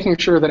you're making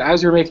sure that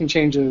as you're making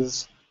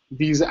changes,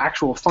 these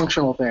actual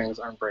functional things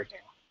aren't breaking.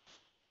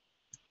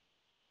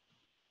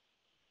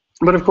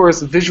 But of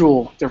course,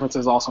 visual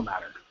differences also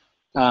matter.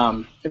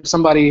 If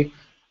somebody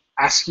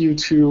asks you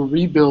to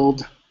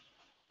rebuild,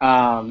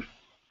 I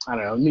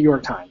don't know, New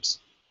York Times,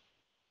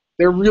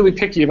 they're really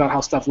picky about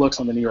how stuff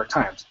looks on the New York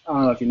Times. I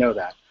don't know if you know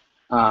that.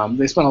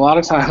 They spend a lot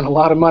of time and a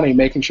lot of money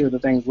making sure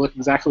that things look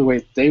exactly the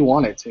way they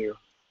want it to,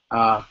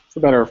 for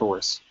better or for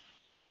worse.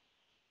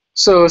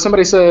 So if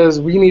somebody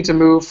says, we need to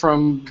move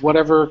from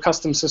whatever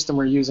custom system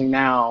we're using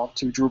now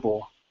to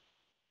Drupal,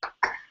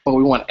 but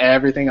we want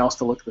everything else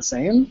to look the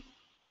same,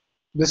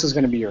 this is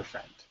going to be your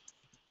friend.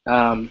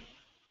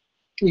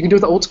 You can do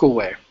it the old school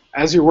way.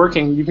 As you're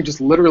working, you can just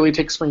literally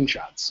take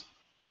screenshots.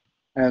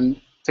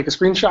 And take a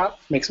screenshot,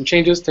 make some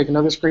changes, take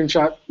another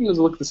screenshot. Does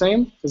it look the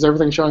same? Is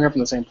everything showing up in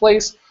the same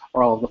place?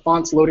 Are all of the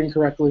fonts loading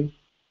correctly?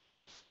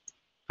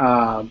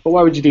 But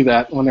why would you do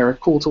that when there are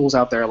cool tools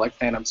out there like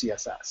Phantom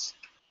CSS?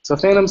 So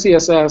Phantom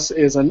CSS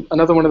is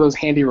another one of those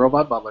handy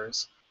robot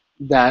butlers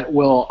that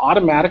will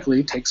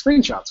automatically take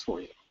screenshots for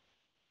you.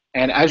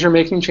 And as you're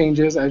making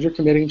changes, as you're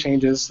committing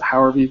changes,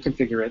 however you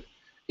configure it,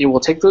 it will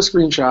take those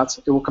screenshots,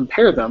 it will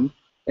compare them,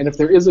 and if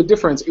there is a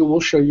difference, it will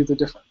show you the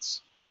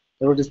difference.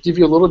 It will just give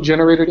you a little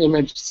generated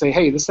image to say,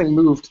 hey, this thing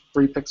moved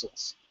 3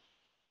 pixels.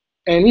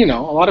 And you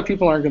know, a lot of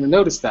people aren't going to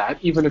notice that,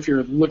 even if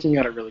you're looking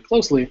at it really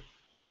closely,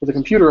 but the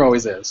computer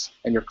always is,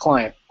 and your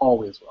client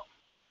always will.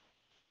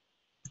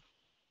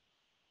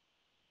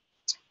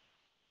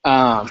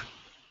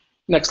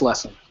 Next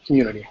lesson,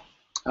 community.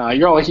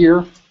 You're all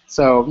here,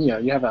 so you know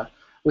you have at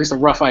least a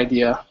rough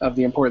idea of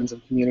the importance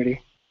of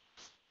community.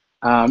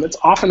 It's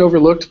often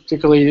overlooked,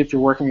 particularly if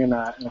you're working in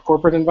a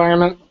corporate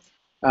environment,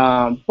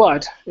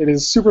 but it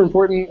is super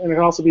important, and it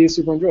can also be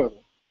super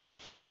enjoyable.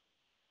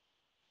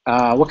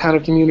 What kind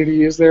of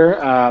community is there?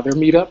 There are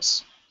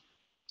meetups.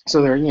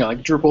 So they're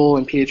like Drupal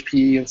and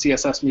PHP and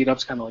CSS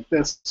meetups, kind of like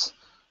this.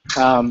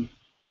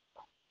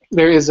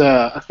 There is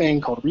a thing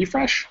called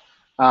Refresh.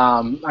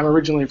 I'm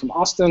originally from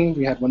Austin.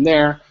 We had one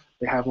there.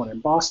 They have one in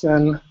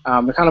Boston.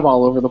 They're kind of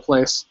all over the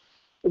place.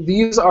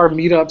 These are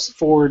meetups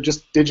for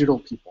just digital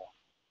people.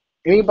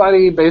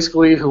 Anybody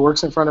basically who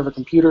works in front of a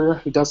computer,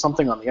 who does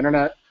something on the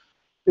internet,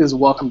 is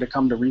welcome to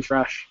come to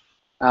Refresh.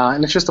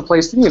 And it's just a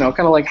place to kind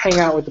of like hang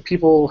out with the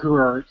people who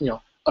are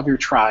of your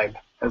tribe,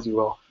 as you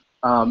will.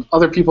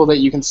 Other people that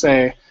you can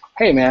say,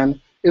 hey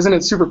man, isn't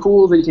it super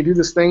cool that you can do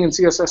this thing in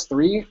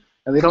CSS3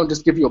 and they don't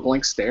just give you a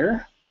blank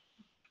stare?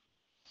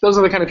 Those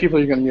are the kind of people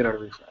you're going to meet at a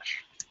Refresh.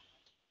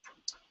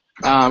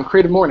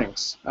 Creative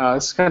Mornings.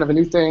 This is kind of a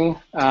new thing.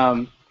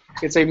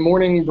 It's a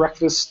morning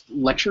breakfast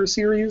lecture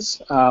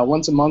series,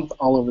 once a month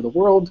all over the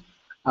world.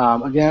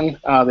 Again,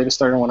 they just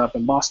started one up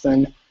in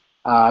Boston.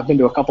 I've been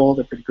to a couple.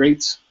 They're pretty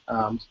great.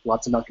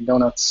 Lots of Dunkin'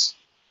 Donuts.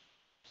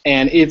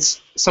 And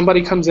it's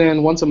somebody comes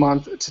in once a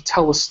month to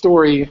tell a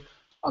story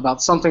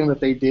about something that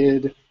they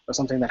did or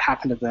something that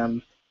happened to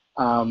them.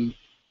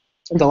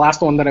 The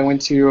last one that I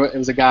went to, it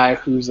was a guy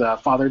whose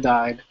father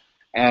died,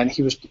 and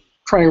he was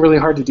trying really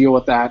hard to deal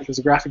with that. He was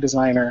a graphic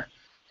designer,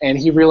 and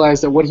he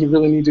realized that what he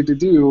really needed to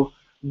do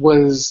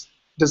was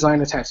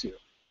design a tattoo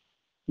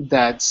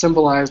that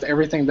symbolized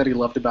everything that he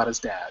loved about his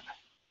dad.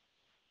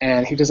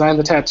 And he designed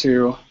the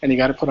tattoo, and he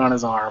got it put on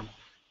his arm,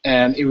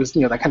 and it was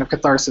that kind of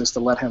catharsis to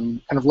let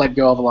him kind of let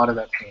go of a lot of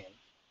that pain.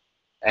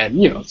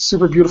 And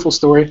super beautiful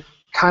story,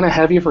 kind of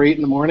heavy for 8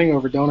 in the morning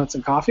over donuts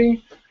and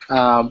coffee,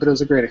 but it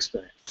was a great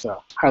experience.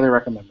 So highly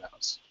recommend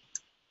those.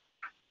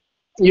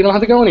 You don't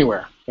have to go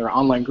anywhere. There are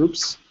online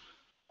groups,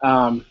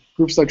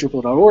 groups like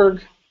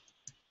Drupal.org,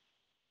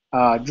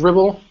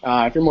 Dribbble.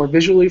 If you're more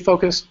visually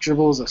focused,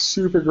 Dribbble is a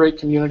super great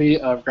community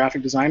of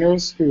graphic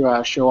designers who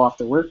show off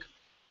their work.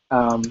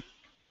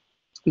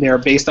 They're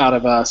based out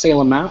of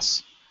Salem,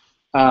 Mass.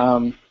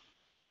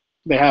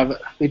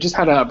 They just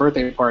had a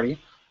birthday party,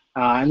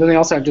 and then they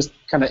also have just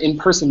kind of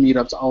in-person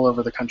meetups all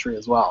over the country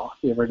as well.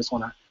 If you ever just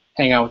want to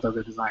hang out with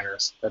other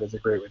designers, that is a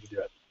great way to do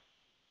it.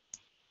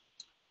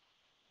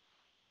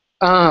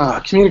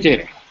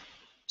 Communicating.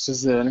 This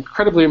is an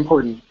incredibly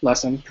important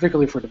lesson,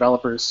 particularly for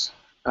developers.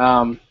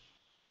 A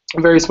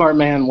very smart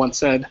man once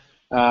said,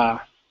 the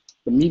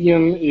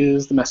medium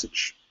is the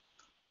message.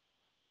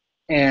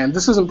 And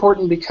this is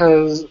important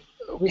because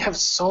we have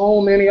so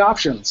many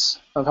options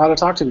of how to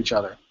talk to each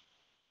other.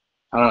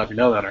 I don't know if you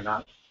know that or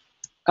not.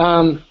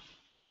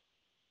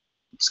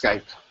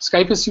 Skype.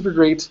 Skype is super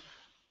great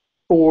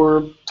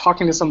for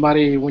talking to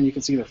somebody when you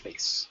can see their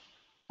face.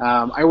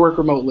 I work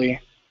remotely.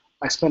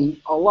 I spend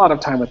a lot of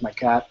time with my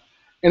cat,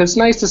 and it's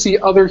nice to see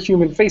other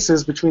human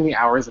faces between the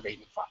hours of 8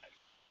 and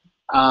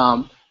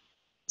 5.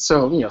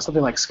 So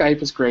something like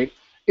Skype is great.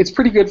 It's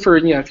pretty good for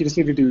if you just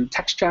need to do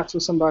text chats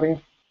with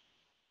somebody.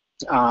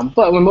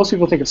 But when most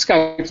people think of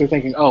Skype, they're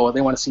thinking, oh,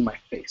 they want to see my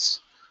face.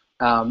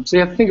 So you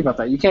have to think about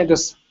that. You can't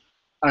just,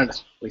 I don't know,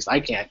 at least I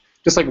can't,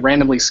 just like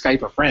randomly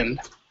Skype a friend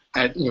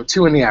at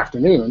 2 in the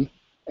afternoon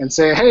and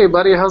say, hey,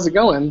 buddy, how's it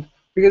going?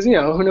 Because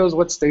who knows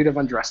what state of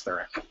undress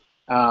they're in,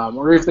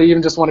 or if they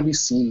even just want to be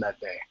seen that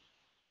day.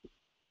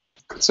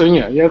 So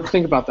you have to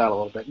think about that a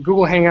little bit.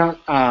 Google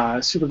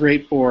Hangout, super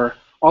great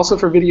also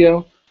for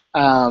video.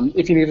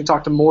 If you need to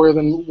talk to more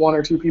than 1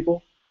 or 2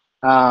 people.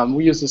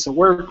 We use this at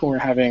work when we're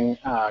having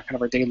kind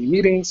of our daily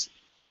meetings.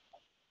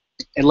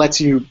 It lets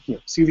you,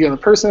 see the other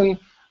person.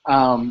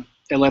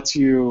 It lets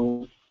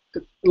you a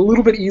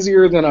little bit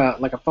easier than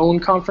a phone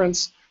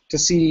conference to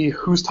see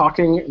who's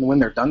talking and when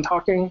they're done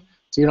talking,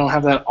 so you don't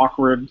have that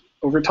awkward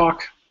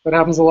overtalk that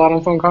happens a lot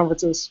on phone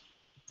conferences.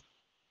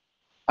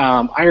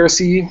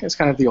 IRC is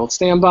kind of the old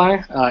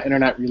standby,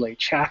 Internet Relay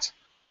Chat.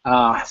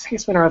 I think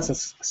it's been around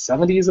since the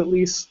 70s at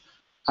least.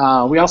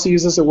 We also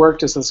use this at work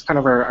just as kind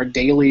of our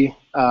daily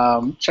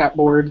chat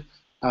board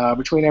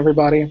between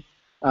everybody.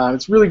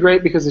 It's really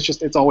great because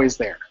it's always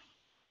there.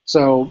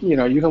 So you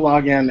can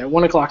log in at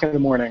 1 o'clock in the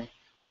morning,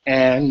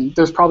 and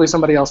there's probably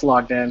somebody else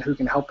logged in who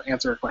can help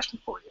answer a question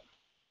for you.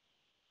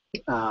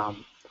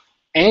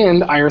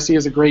 And IRC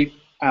is a great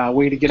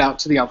way to get out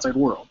to the outside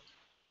world.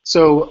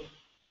 So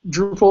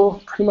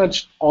Drupal, pretty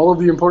much all of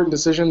the important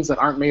decisions that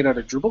aren't made at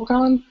a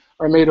DrupalCon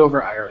are made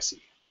over IRC.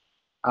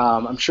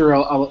 I'm sure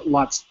a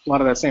lot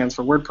of that stands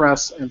for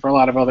WordPress and for a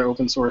lot of other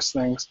open source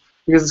things,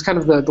 because it's kind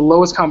of the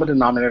lowest common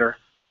denominator.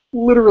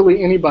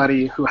 Literally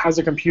anybody who has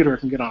a computer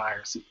can get on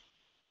IRC.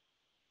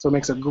 So it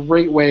makes a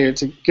great way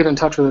to get in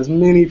touch with as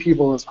many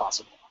people as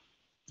possible.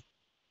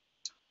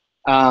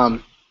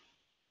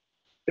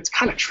 It's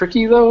kind of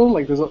tricky though.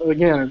 Like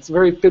again, it's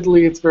very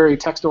fiddly. It's very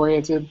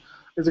text-oriented.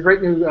 There's a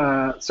great new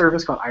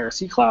service called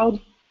IRC Cloud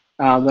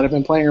that I've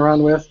been playing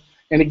around with,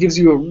 and it gives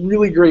you a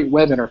really great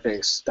web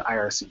interface to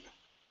IRC.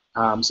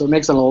 So it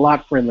makes it a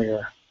lot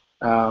friendlier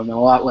and a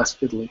lot less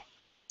fiddly.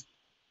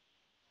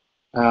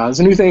 There's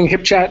a new thing,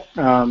 HipChat.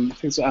 I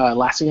think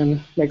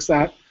Atlassian makes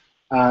that,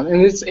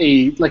 and it's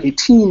like a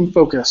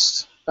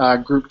team-focused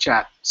group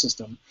chat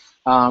system.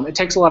 It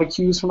takes a lot of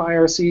cues from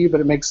IRC, but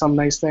it makes some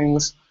nice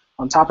things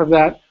on top of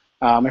that.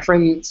 My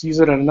friends use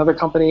it at another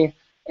company,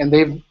 and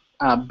they've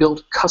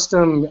built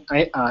custom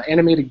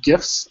animated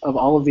GIFs of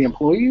all of the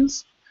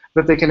employees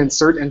that they can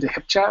insert into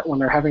HipChat when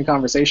they're having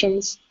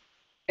conversations.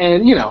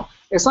 And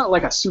it's not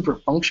like a super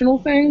functional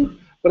thing,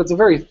 but it's a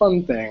very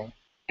fun thing.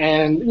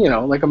 And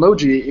like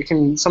emoji, it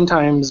can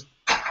sometimes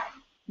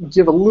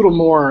give a little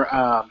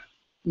more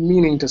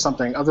meaning to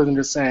something other than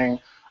just saying,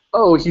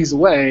 "Oh, he's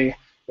away."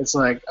 It's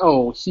like,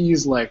 "Oh,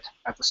 he's like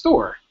at the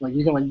store." Like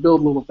you can like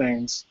build little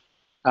things.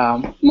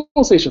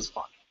 Mostly it's just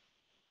fun.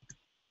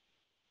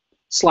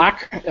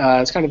 Slack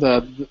is kind of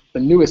the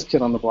newest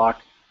kid on the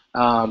block.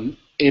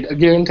 It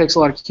again takes a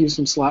lot of cues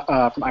from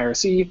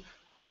IRC.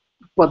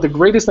 But the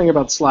greatest thing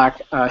about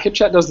Slack,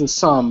 HipChat does this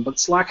some, but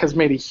Slack has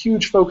made a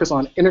huge focus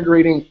on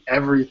integrating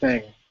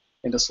everything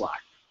into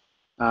Slack.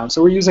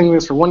 So we're using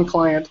this for one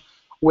client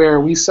where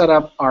we set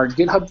up our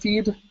GitHub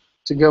feed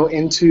to go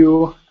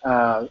into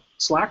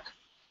Slack.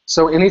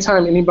 So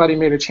anytime anybody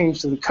made a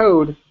change to the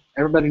code,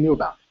 everybody knew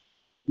about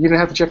it. You didn't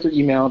have to check your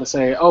email to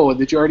say, "Oh,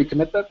 did you already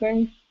commit that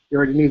thing?" You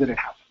already knew that it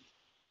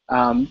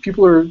happened.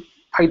 People are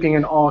piping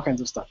in all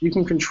kinds of stuff. You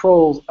can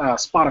control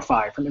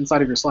Spotify from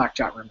inside of your Slack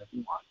chat room if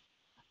you want.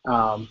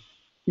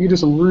 You can do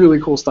some really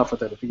cool stuff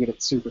with it if you get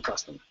it super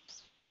custom.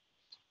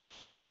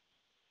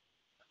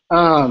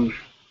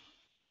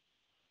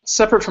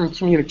 Separate from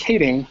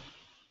communicating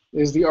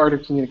is the art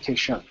of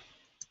communication.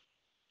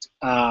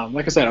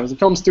 Like I said, I was a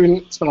film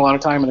student, spent a lot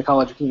of time in the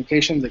College of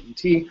Communications at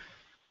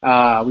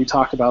UT. We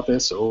talked about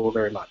this so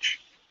very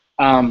much.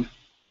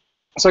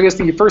 So I guess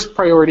the first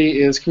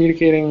priority is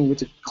communicating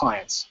with your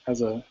clients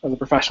as a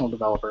professional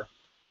developer.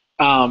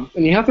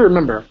 And you have to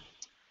remember,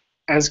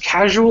 as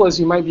casual as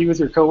you might be with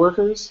your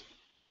coworkers,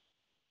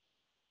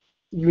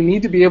 you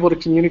need to be able to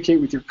communicate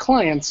with your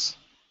clients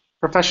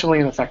professionally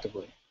and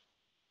effectively.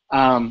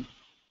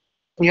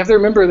 You have to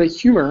remember that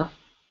humor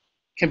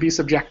can be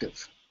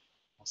subjective.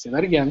 I'll say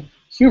that again.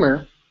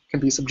 Humor can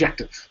be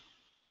subjective,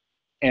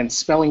 and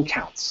spelling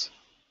counts.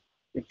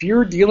 If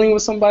you're dealing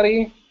with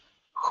somebody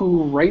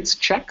who writes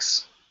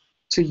checks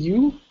to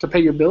you to pay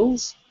your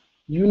bills,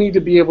 you need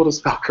to be able to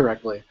spell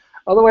correctly.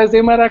 Otherwise,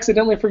 they might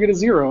accidentally forget a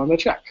zero on the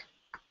check.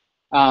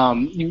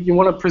 You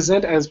want to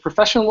present as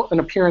professional an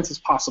appearance as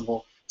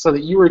possible so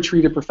that you are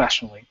treated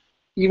professionally,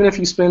 even if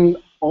you spend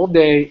all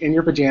day in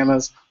your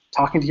pajamas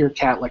talking to your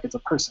cat like it's a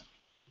person.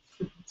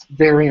 It's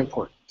very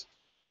important.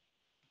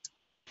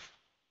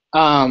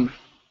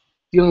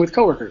 Dealing with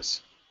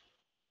coworkers.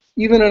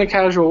 Even in a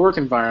casual work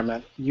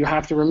environment, you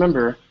have to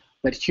remember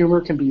that humor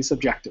can be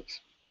subjective,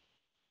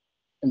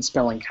 and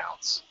spelling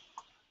counts.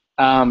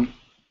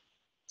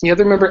 You have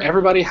to remember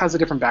everybody has a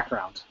different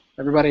background.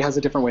 Everybody has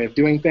a different way of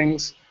doing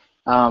things.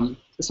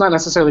 It's not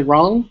necessarily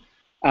wrong.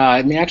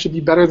 It may actually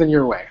be better than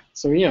your way.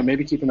 So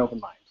maybe keep an open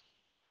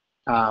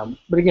mind.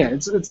 But again,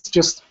 it's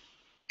just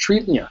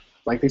treat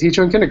like they teach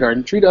you in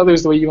kindergarten. Treat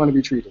others the way you want to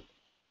be treated.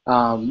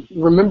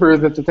 Remember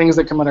that the things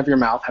that come out of your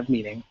mouth have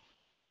meaning.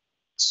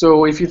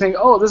 So if you think,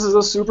 "Oh, this is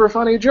a super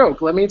funny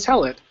joke, let me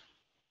tell it,"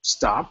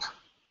 stop.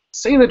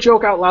 Say the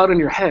joke out loud in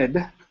your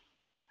head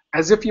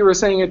as if you were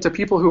saying it to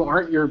people who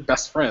aren't your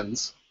best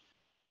friends,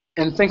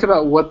 and think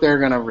about what they're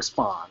going to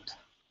respond.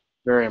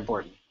 Very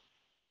important.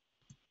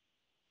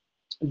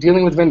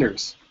 Dealing with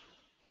vendors.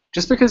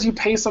 Just because you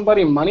pay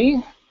somebody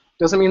money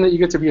doesn't mean that you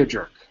get to be a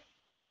jerk.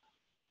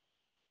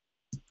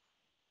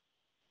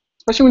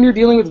 Especially when you're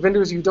dealing with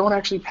vendors you don't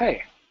actually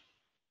pay.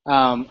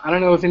 I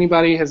don't know if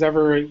anybody has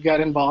ever got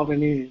involved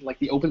in any like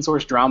the open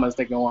source dramas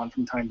that go on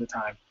from time to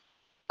time.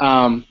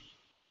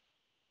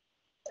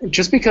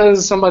 Just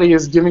because somebody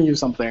is giving you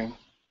something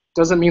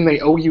doesn't mean they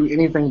owe you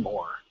anything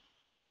more.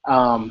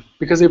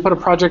 Because they put a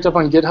project up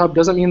on GitHub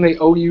doesn't mean they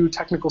owe you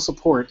technical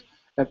support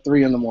at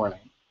 3 in the morning.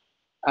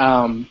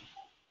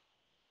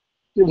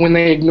 When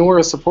they ignore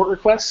a support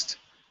request,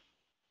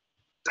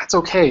 that's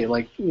okay.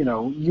 Like,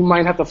 you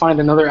might have to find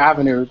another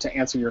avenue to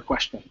answer your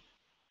question.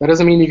 That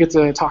doesn't mean you get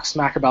to talk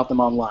smack about them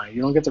online.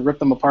 You don't get to rip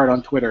them apart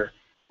on Twitter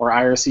or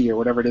IRC or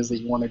whatever it is that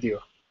you want to do.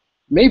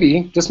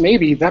 Maybe, just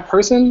maybe, that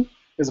person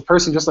is a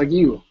person just like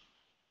you,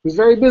 who's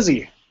very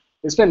busy,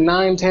 They spend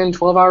 9, 10,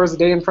 12 hours a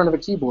day in front of a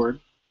keyboard,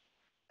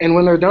 and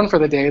when they're done for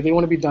the day, they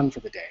want to be done for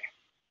the day.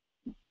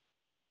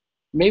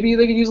 Maybe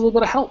they could use a little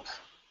bit of help.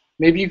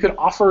 Maybe you could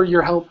offer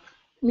your help.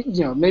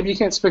 Maybe you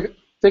can't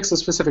fix a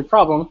specific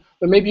problem,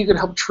 but maybe you could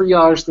help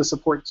triage the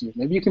support queue.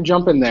 Maybe you can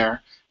jump in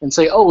there and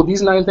say, oh,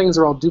 these 9 things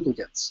are all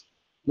duplicates.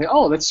 And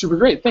oh, that's super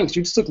great. Thanks.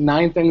 You just took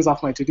 9 things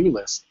off my to-do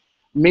list.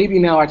 Maybe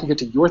now I can get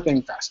to your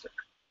thing faster.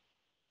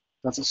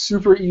 That's a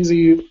super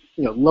easy,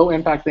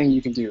 low-impact thing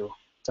you can do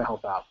to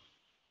help out.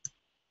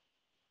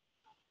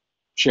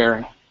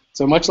 Sharing.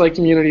 So much like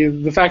community,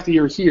 the fact that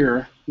you're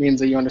here means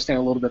that you understand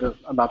a little bit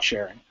about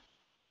sharing.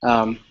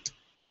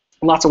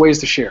 Lots of ways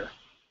to share.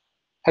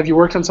 Have you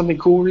worked on something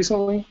cool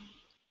recently?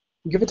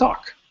 Give a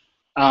talk.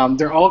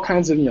 There are all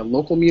kinds of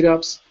local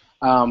meetups.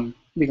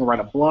 You can write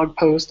a blog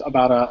post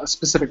about a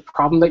specific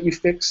problem that you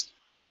fixed.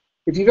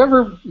 If you've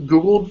ever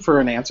Googled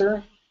for an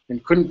answer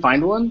and couldn't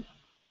find one,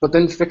 but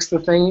then fixed the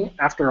thing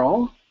after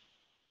all,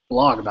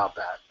 blog about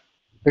that.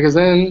 Because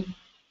then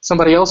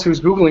somebody else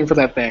who's Googling for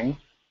that thing,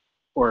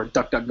 or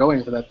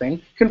DuckDuckGoing for that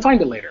thing, can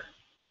find it later.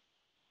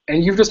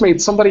 And you've just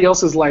made somebody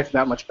else's life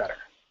that much better.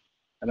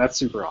 And that's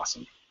super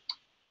awesome.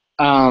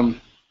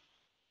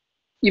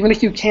 Even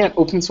if you can't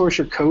open source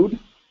your code,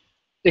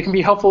 it can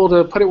be helpful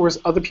to put it where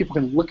other people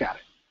can look at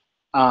it.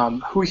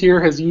 Who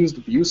here has used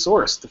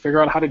ViewSource to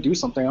figure out how to do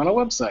something on a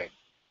website?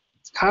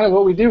 It's kind of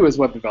what we do as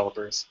web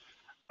developers.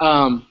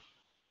 Now,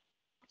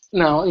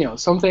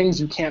 some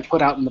things you can't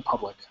put out in the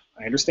public.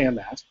 I understand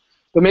that.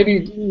 But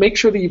maybe make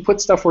sure that you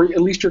put stuff where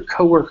at least your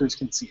coworkers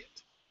can see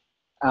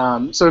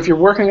it. So if you're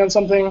working on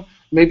something,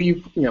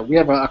 maybe we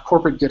have a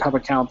corporate GitHub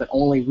account that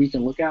only we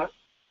can look at.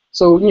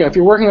 So if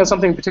you're working on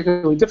something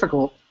particularly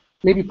difficult,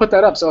 maybe put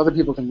that up so other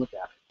people can look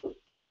at it.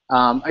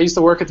 I used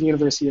to work at the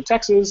University of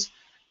Texas,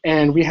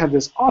 and we had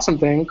this awesome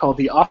thing called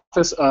the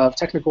Office of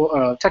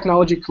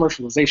Technology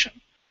Commercialization,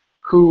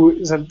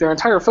 their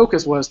entire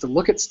focus was to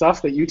look at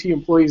stuff that UT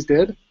employees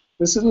did.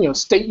 This is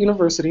state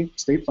university,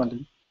 state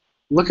funded.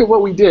 Look at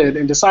what we did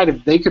and decide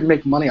if they could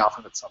make money off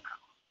of it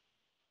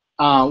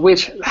somehow.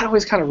 Which that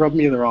always kind of rubbed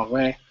me the wrong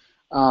way.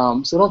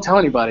 So don't tell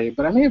anybody,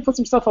 but I may have put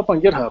some stuff up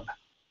on GitHub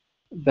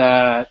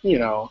that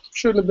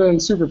shouldn't have been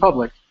super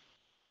public.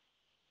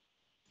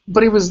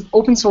 But it was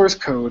open source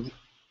code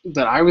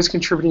that I was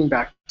contributing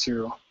back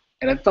to,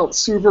 and it felt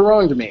super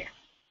wrong to me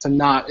to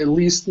not at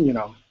least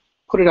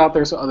put it out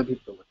there so other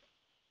people could look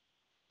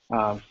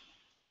at it.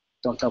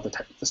 Don't tell the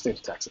state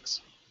of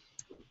Texas.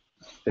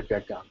 They've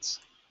got guns.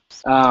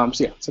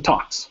 So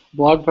talks,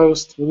 blog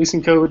posts,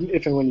 releasing code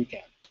if and when you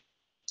can.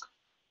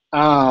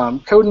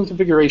 Code and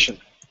configuration.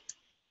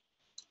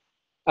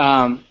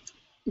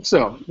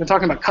 So we're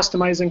talking about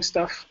customizing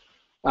stuff.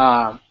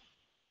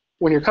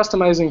 When you're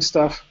customizing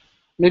stuff,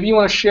 maybe you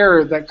want to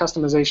share that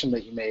customization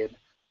that you made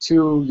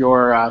to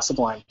your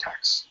Sublime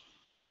text.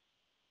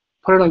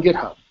 Put it on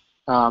GitHub.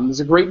 There's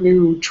a great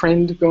new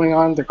trend going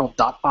on. They're called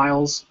dot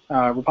files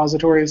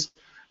repositories.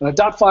 And a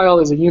dot file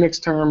is a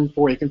Unix term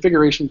for a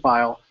configuration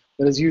file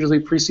that is usually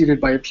preceded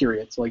by a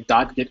period. So like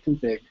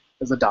 .getconfig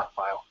is a dot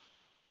file.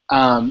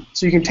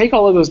 So you can take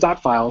all of those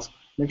dot files,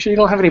 make sure you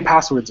don't have any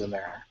passwords in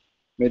there.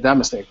 Made that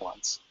mistake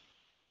once.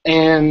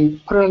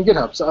 And put it on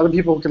GitHub so other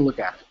people can look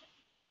at it.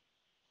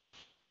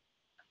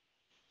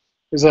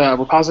 There's a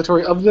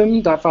repository of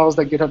them,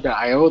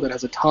 .files.github.io, that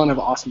has a ton of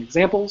awesome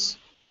examples.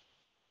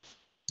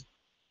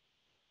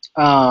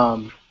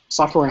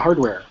 Software and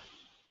hardware.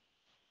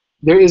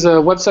 There is a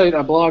website,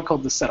 a blog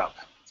called The Setup.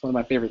 It's one of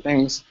my favorite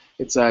things.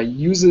 It's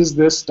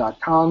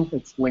usesthis.com.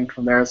 It's linked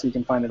from there so you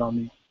can find it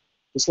on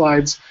the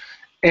slides.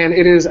 And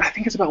it is, I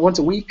think it's about once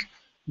a week,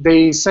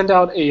 they send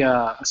out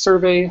a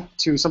survey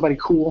to somebody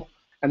cool,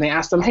 and they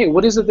ask them, hey,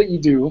 what is it that you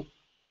do,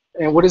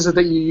 and what is it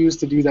that you use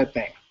to do that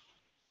thing?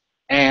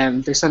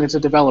 And they send it to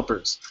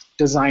developers,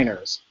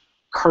 designers,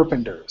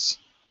 carpenters,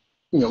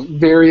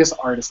 various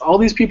artists, all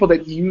these people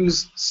that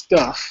use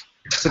stuff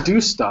to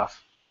do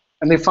stuff,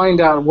 and they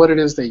find out what it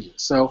is they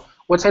use. So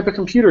what type of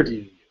computer do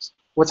you use?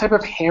 What type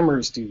of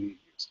hammers do you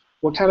use?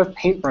 What kind of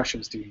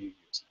paintbrushes do you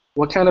use?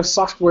 What kind of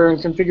software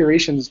and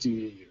configurations do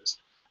you use?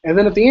 And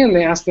then at the end,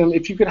 they ask them,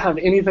 if you could have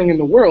anything in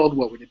the world,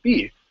 what would it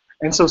be?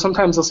 And so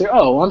sometimes they'll say,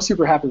 oh, well, I'm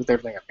super happy with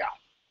everything I've got.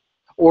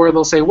 Or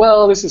they'll say,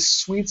 well, this is a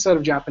sweet set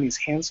of Japanese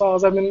hand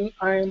saws I've been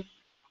eyeing.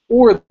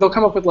 Or they'll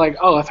come up with like,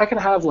 oh, if I could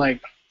have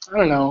like, I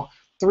don't know,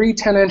 3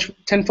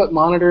 10-foot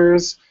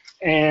monitors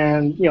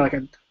and like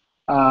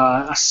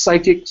a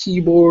Psychic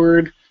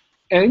keyboard,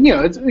 and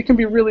it can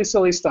be really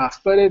silly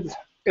stuff, but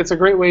it's a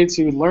great way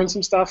to learn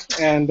some stuff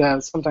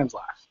and sometimes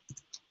laugh.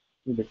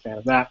 I'm a big fan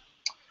of that.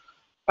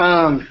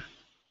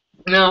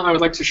 Now I would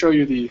like to show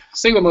you the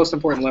single most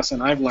important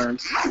lesson I've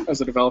learned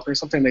as a developer,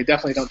 something they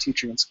definitely don't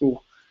teach you in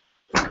school.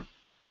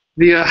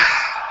 The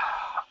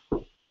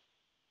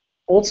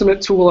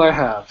ultimate tool I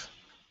have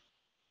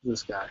is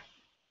this guy.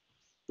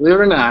 Believe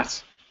it or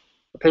not,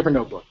 a paper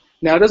notebook.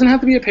 Now, it doesn't have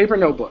to be a paper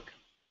notebook,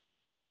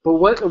 but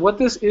what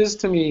this is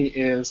to me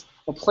is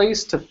a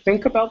place to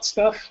think about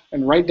stuff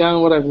and write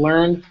down what I've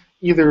learned,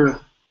 either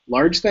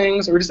large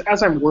things or just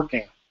as I'm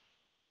working.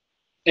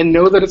 and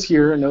know that it's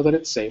here and know that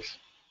it's safe,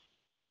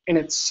 and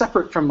it's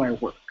separate from my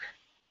work.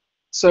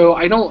 So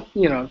I don't,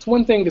 it's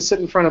one thing to sit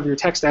in front of your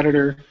text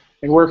editor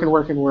and work and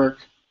work and work,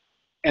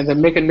 and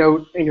then make a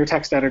note in your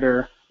text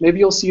editor. Maybe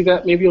you'll see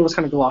that, maybe you'll just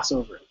kind of gloss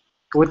over it.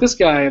 But with this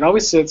guy, it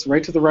always sits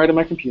right to the right of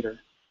my computer,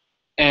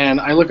 and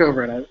I look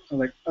over it, I'm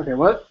like, okay,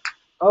 what?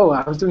 Oh,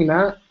 I was doing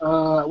that?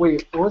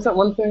 Wait, what was that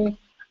one thing?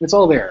 It's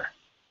all there.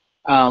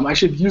 I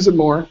should use it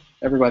more.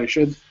 Everybody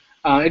should.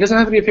 It doesn't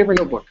have to be a paper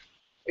notebook.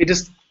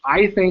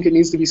 I think it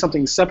needs to be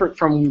something separate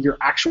from your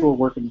actual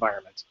work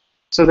environment,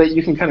 so that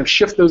you can kind of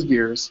shift those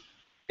gears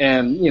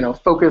and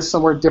focus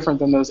somewhere different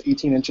than those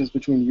 18 inches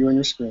between you and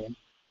your screen,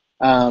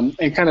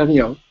 and kind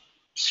of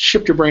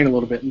shift your brain a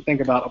little bit and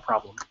think about a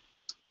problem.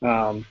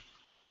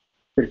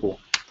 Pretty cool.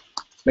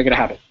 Make it a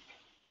habit.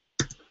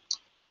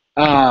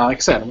 Like I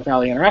said, I'm with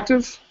Ali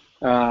Interactive.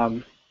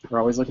 We're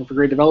always looking for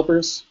great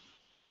developers.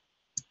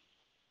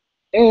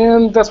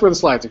 And that's where the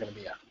slides are going to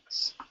be after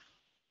this.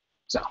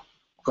 So,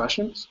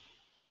 questions?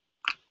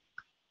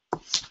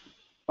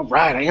 All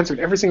right, I answered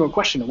every single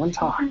question in one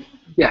talk.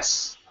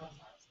 Yes.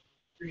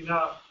 You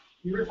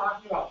were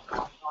talking about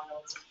drop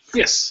files.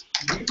 Yes.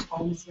 Do you use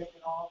Homestick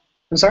at all?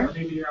 I'm sorry? Or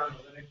maybe you're on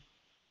Linux.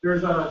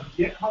 There's a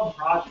GitHub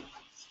project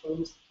that's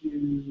supposed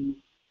to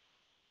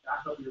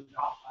back up your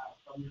drop file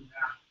from your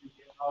Mac to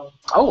GitHub.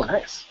 Oh,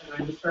 nice.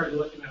 And I just started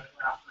looking at it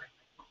last night.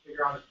 I couldn't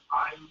figure out if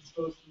I'm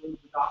supposed to move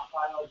the dot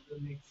file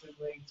to make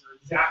symlinks or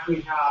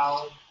exactly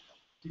how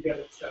to get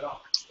it set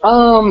up.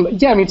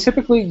 Yeah, I mean,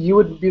 typically you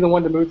would be the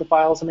one to move the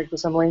files and make the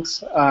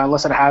symlinks,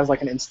 unless it has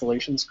like an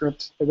installation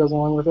script that goes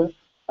along with it.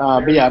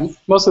 But yeah,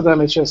 most of them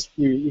it's just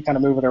you kind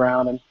of move it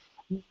around. And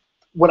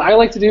what I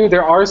like to do,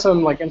 there are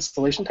some like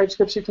installation type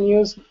scripts you can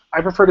use.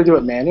 I prefer to do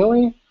it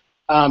manually,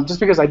 just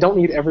because I don't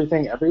need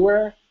everything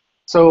everywhere.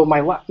 So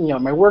my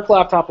work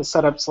laptop is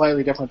set up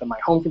slightly different than my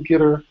home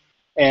computer,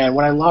 and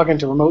when I log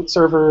into remote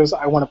servers,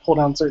 I want to pull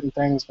down certain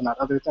things but not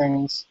other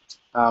things.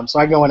 So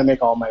I go in and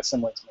make all my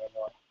symlinks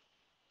manually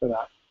for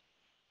that.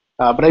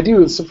 But I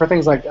do, so for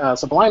things like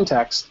Sublime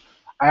Text,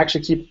 I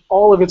actually keep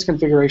all of its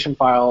configuration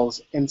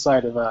files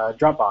inside of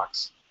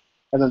Dropbox,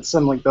 and then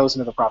symlink those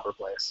into the proper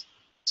place,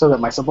 so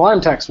that my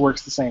Sublime Text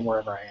works the same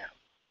wherever I am,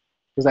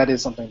 because that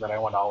is something that I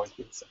want to always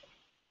be the same.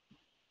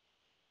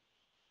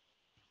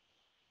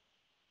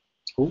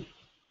 Cool.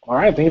 All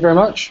right, thank you very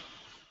much.